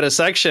favorite bit of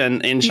section,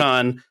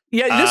 Inchon.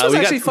 Yeah, this was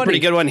actually funny. Pretty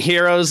good one.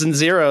 Heroes and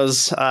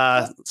zeros.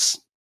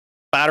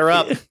 Batter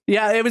up.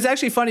 Yeah, it was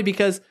actually funny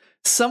because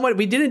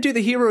we didn't do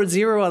the hero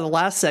zero on the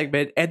last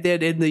segment, and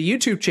then in the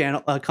YouTube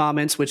channel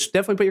comments, which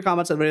definitely put your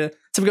comments on there,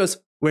 someone goes,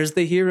 "Where's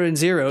the hero and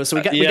zero?" So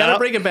we got to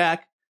bring it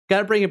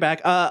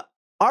back.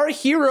 Our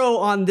hero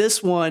on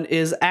this one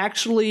is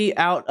actually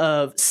out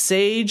of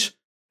Sage.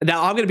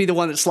 Now I'm going to be the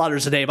one that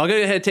slaughters the name. I'll go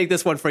ahead and take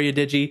this one for you,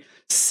 Digi.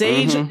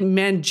 Sage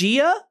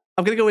Mangia.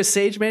 I'm going to go with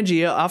Sage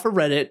Mangia off of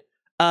Reddit.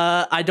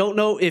 I don't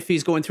know if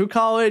he's going through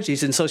college,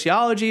 he's in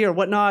sociology or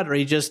whatnot, or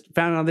he just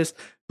found on this.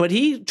 But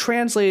he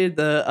translated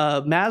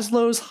the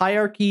Maslow's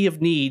hierarchy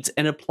of needs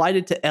and applied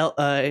it to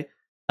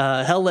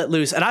Hell Let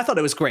Loose. And I thought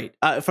it was great.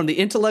 From the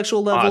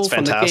intellectual level,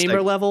 from the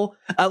gamer level.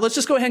 Let's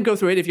just go ahead and go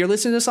through it. If you're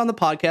listening to this on the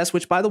podcast,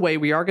 which, by the way,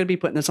 we are going to be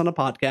putting this on the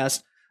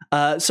podcast.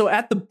 So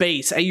at the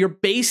base, at your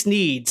base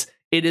needs,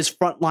 it is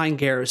frontline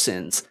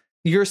garrisons.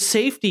 Your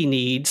safety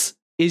needs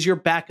is your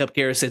backup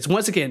garrisons.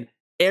 Once again,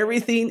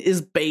 everything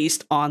is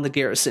based on the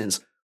garrisons.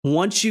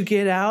 Once you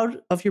get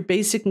out of your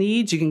basic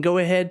needs, you can go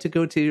ahead to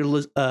go to your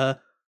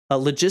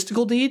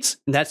logistical needs,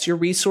 and that's your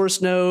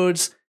resource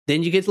nodes.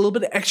 Then you get a little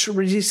bit of extra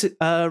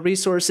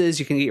resources.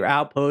 You can get your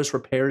outposts,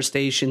 repair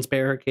stations,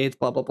 barricades,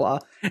 blah, blah, blah.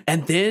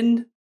 And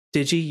then,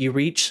 Digi, you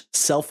reach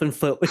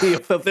self-fulfillment. Yeah,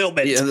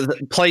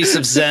 the place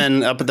of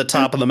Zen up at the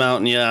top of the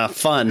mountain. Yeah,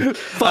 fun.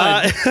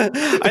 I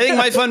think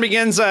my fun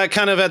begins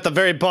kind of at the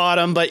very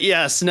bottom, but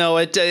yes, no,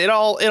 it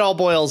all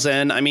boils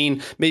in. I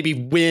mean, maybe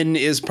win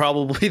is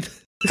probably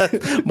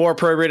more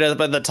appropriate at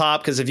the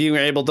top, because if you are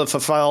able to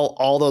fulfill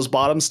all those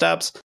bottom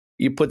steps,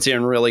 you puts you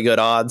in really good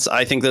odds.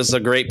 I think this is a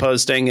great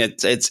posting.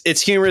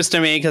 It's humorous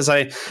to me because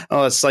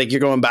it's like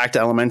you're going back to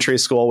elementary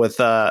school with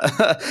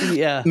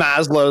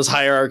Maslow's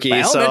hierarchy.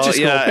 Elementary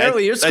school.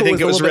 Apparently your school I think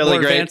it was really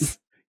great. Advanced.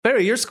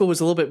 Apparently your school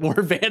was a little bit more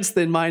advanced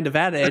than my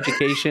Nevada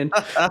education.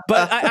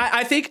 But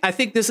I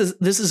think this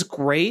is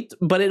great,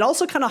 but it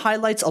also kind of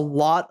highlights a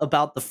lot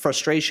about the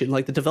frustration.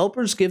 Like the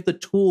developers give the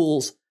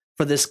tools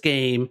for this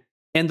game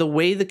and the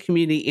way the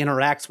community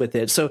interacts with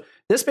it. So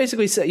this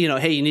basically said,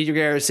 hey, you need your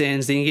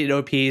garrisons, then you get your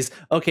OPs.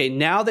 Okay,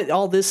 now that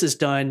all this is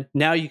done,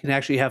 now you can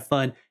actually have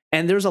fun.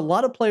 And there's a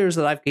lot of players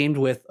that I've gamed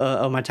with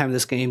on my time in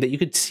this game that you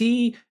could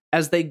see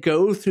as they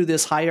go through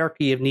this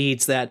hierarchy of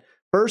needs that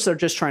first they're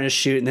just trying to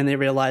shoot, and then they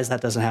realize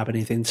that doesn't happen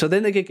anything. So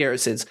then they get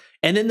garrisons.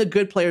 And then the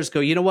good players go,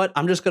 you know what?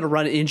 I'm just going to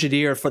run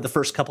engineer for the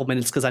first couple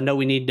minutes because I know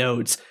we need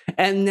nodes.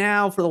 And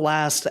now for the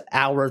last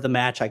hour of the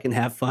match, I can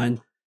have fun.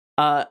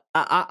 I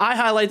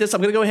highlight this.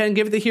 I'm going to go ahead and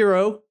give it the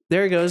hero.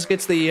 There he goes.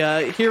 Gets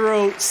the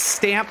hero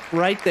stamp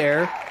right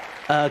there.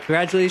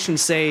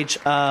 Congratulations, Sage.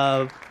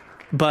 But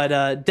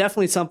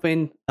definitely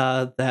something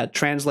that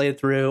translated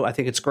through. I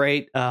think it's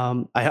great.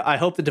 I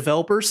hope the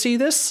developers see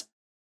this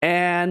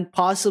and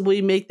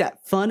possibly make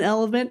that fun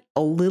element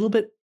a little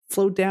bit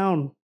flow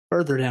down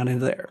further down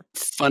into there.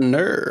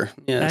 Funner.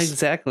 Yes.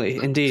 Exactly.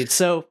 Indeed.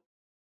 So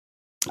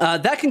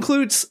that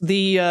concludes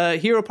the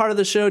hero part of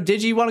the show.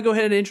 Did you want to go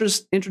ahead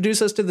and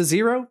introduce us to the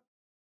Zero?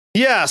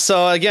 Yeah,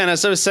 so again,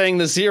 as I was saying,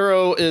 the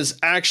Zero is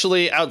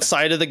actually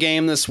outside of the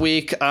game this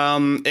week.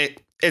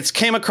 It's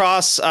came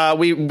across,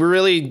 we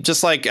really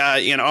just like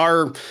in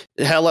our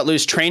Hell Let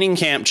Loose training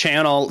camp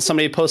channel,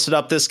 somebody posted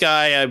up this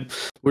guy.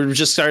 We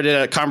just started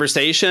a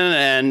conversation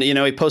and,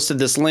 he posted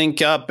this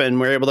link up and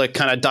we're able to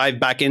kind of dive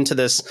back into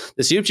this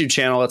YouTube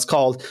channel. It's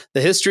called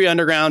The History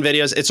Underground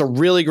Videos. It's a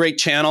really great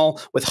channel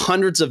with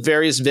hundreds of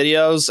various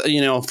videos,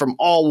 from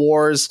all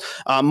wars,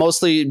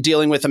 mostly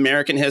dealing with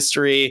American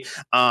history.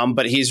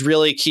 But he's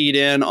really keyed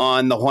in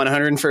on the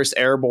 101st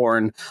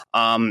Airborne.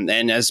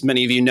 And as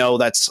many of you know,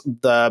 that's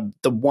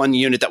the one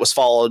unit that was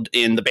followed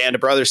in the Band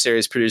of Brothers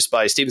series produced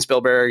by Steven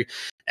Spielberg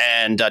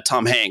and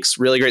Tom Hanks.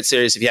 Really great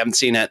series. If you haven't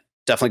seen it,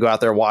 definitely go out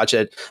there and watch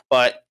it.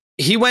 But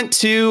he went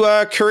to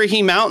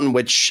Currahee Mountain,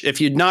 which, if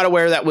you're not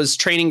aware, that was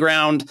training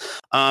ground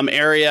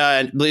area,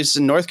 I believe it's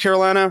in North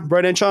Carolina,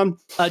 right in, Sean?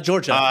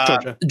 Georgia.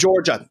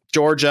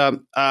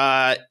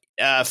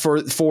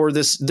 For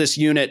this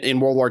unit in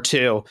World War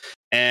II.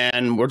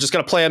 And we're just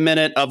going to play a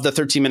minute of the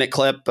 13-minute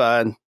clip.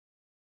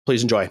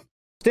 Please enjoy.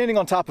 Standing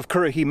on top of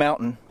Currahee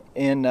Mountain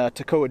in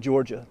Toccoa,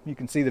 Georgia. You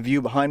can see the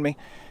view behind me.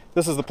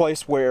 This is the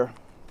place where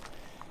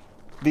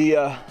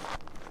the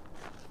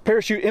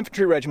parachute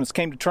infantry regiments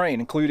came to train,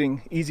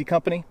 including Easy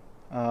Company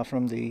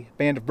from the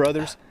Band of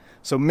Brothers.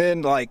 So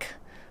men like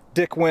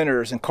Dick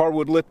Winters and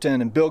Carwood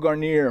Lipton and Bill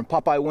Garnier and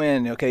Popeye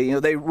Wynn,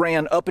 they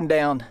ran up and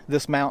down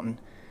this mountain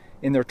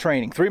in their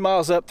training. 3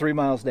 miles up, 3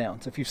 miles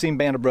down. So if you've seen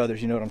Band of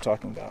Brothers, you know what I'm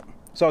talking about.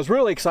 So I was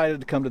really excited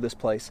to come to this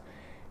place.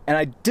 And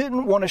I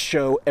didn't want to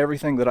show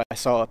everything that I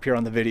saw up here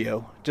on the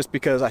video, just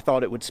because I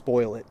thought it would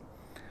spoil it.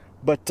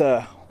 But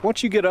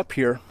once you get up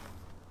here,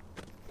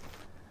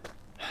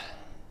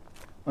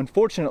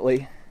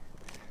 unfortunately,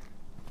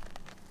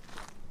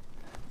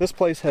 this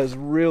place has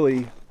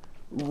really,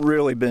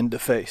 really been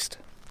defaced.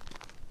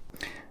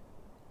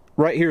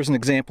 Right here is an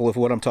example of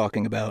what I'm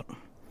talking about.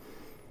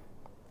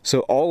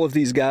 So all of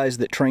these guys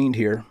that trained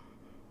here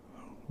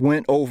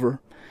went over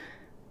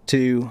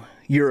to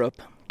Europe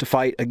to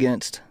fight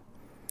against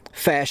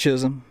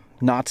fascism,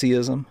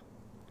 Nazism.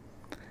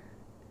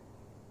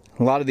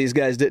 A lot of these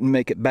guys didn't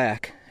make it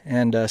back,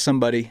 and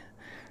somebody,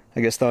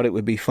 I guess, thought it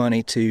would be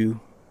funny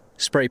to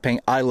spray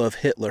paint "I love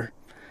Hitler"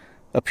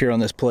 up here on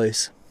this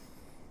place.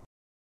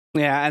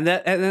 Yeah, and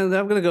then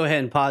I'm going to go ahead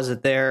and pause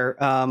it there.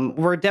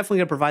 We're definitely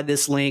going to provide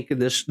this link and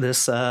this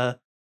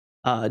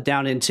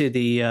down into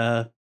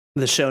the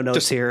show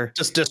notes here.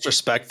 Just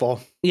disrespectful.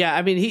 Yeah,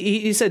 I mean,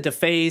 he said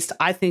defaced.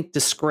 I think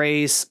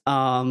disgrace.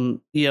 In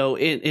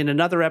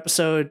another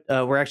episode,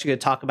 we're actually going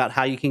to talk about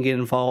how you can get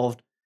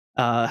involved,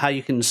 how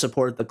you can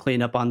support the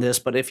cleanup on this.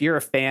 But if you're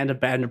a fan of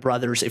Band of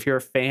Brothers, if you're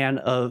a fan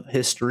of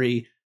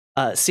history,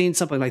 seeing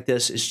something like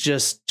this is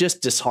just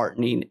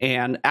disheartening.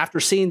 And after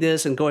seeing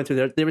this and going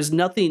through there was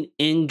nothing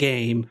in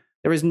game.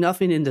 There was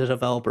nothing in the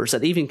developers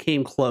that even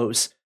came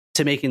close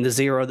to making the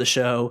Zero the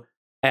show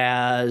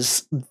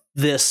as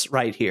this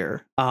right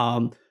here.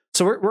 So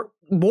we're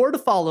more to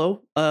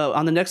follow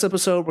on the next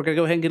episode. We're gonna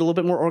go ahead and get a little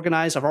bit more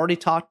organized. I've already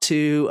talked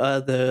to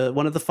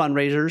one of the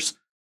fundraisers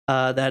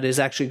that is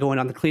actually going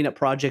on the cleanup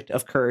project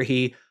of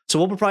Currahee. So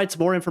we'll provide some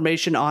more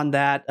information on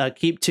that.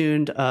 Keep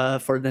tuned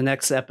for the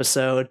next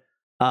episode.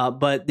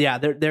 But yeah,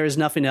 there is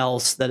nothing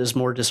else that is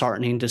more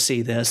disheartening to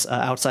see this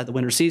outside the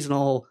winter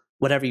seasonal,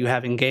 whatever you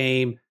have in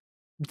game,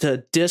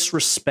 to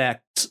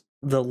disrespect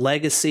the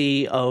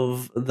legacy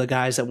of the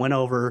guys that went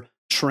over,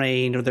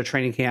 trained, or their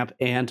training camp,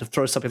 and to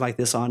throw something like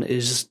this on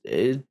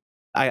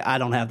I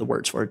don't have the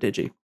words for it, did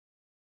you?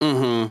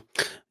 Mm-hmm.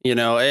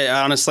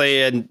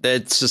 Honestly, and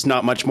it's just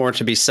not much more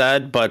to be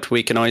said, but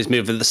we can always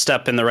move the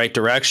step in the right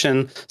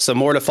direction. So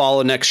more to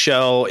follow next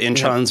show.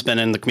 Inchon's been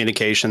in the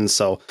communications,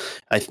 so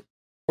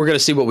we're going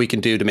to see what we can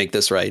do to make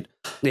this right.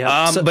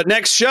 Yeah. But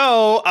next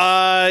show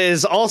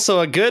is also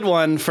a good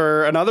one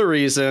for another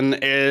reason.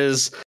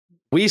 Is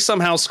we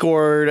somehow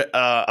scored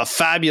a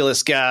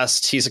fabulous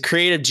guest. He's a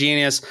creative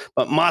genius,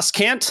 but Moss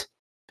Kent,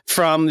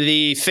 from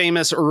the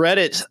famous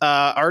Reddit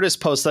artist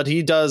post that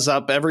he does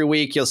up every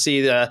week, you'll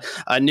see a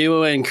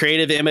new and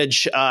creative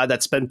image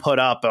that's been put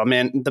up. I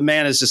mean, the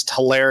man is just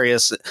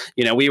hilarious.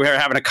 We were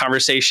having a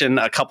conversation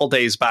a couple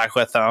days back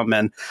with him,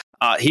 and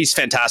he's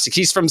fantastic.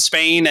 He's from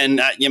Spain,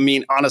 and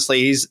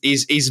honestly,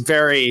 he's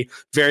very,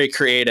 very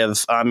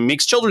creative.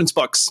 Makes children's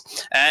books,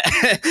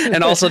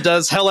 and also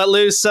does Hell Let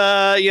Loose,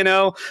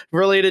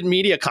 related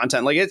media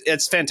content. Like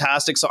it's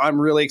fantastic. So I'm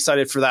really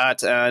excited for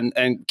that,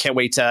 and can't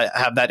wait to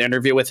have that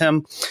interview with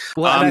him.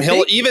 Well,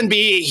 he'll even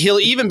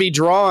be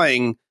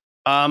drawing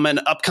an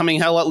upcoming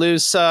Hell Let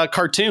Loose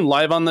cartoon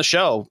live on the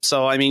show.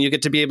 So you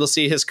get to be able to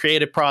see his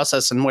creative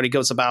process and what he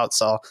goes about.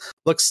 So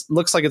looks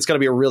like it's going to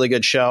be a really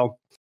good show.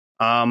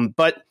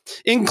 But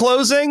in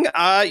closing,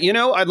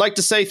 I'd like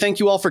to say thank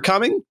you all for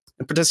coming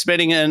and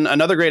participating in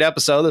another great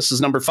episode. This is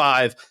number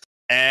 5.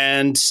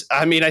 And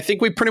I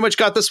think we pretty much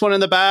got this one in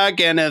the bag.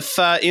 And if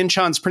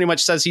Inchon's pretty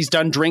much says he's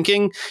done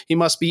drinking, he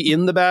must be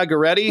in the bag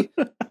already.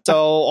 So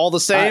all the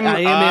same, I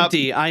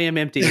am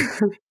empty.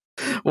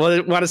 Well, I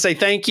want to say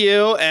thank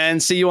you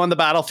and see you on the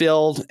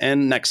battlefield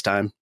and next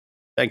time.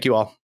 Thank you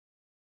all.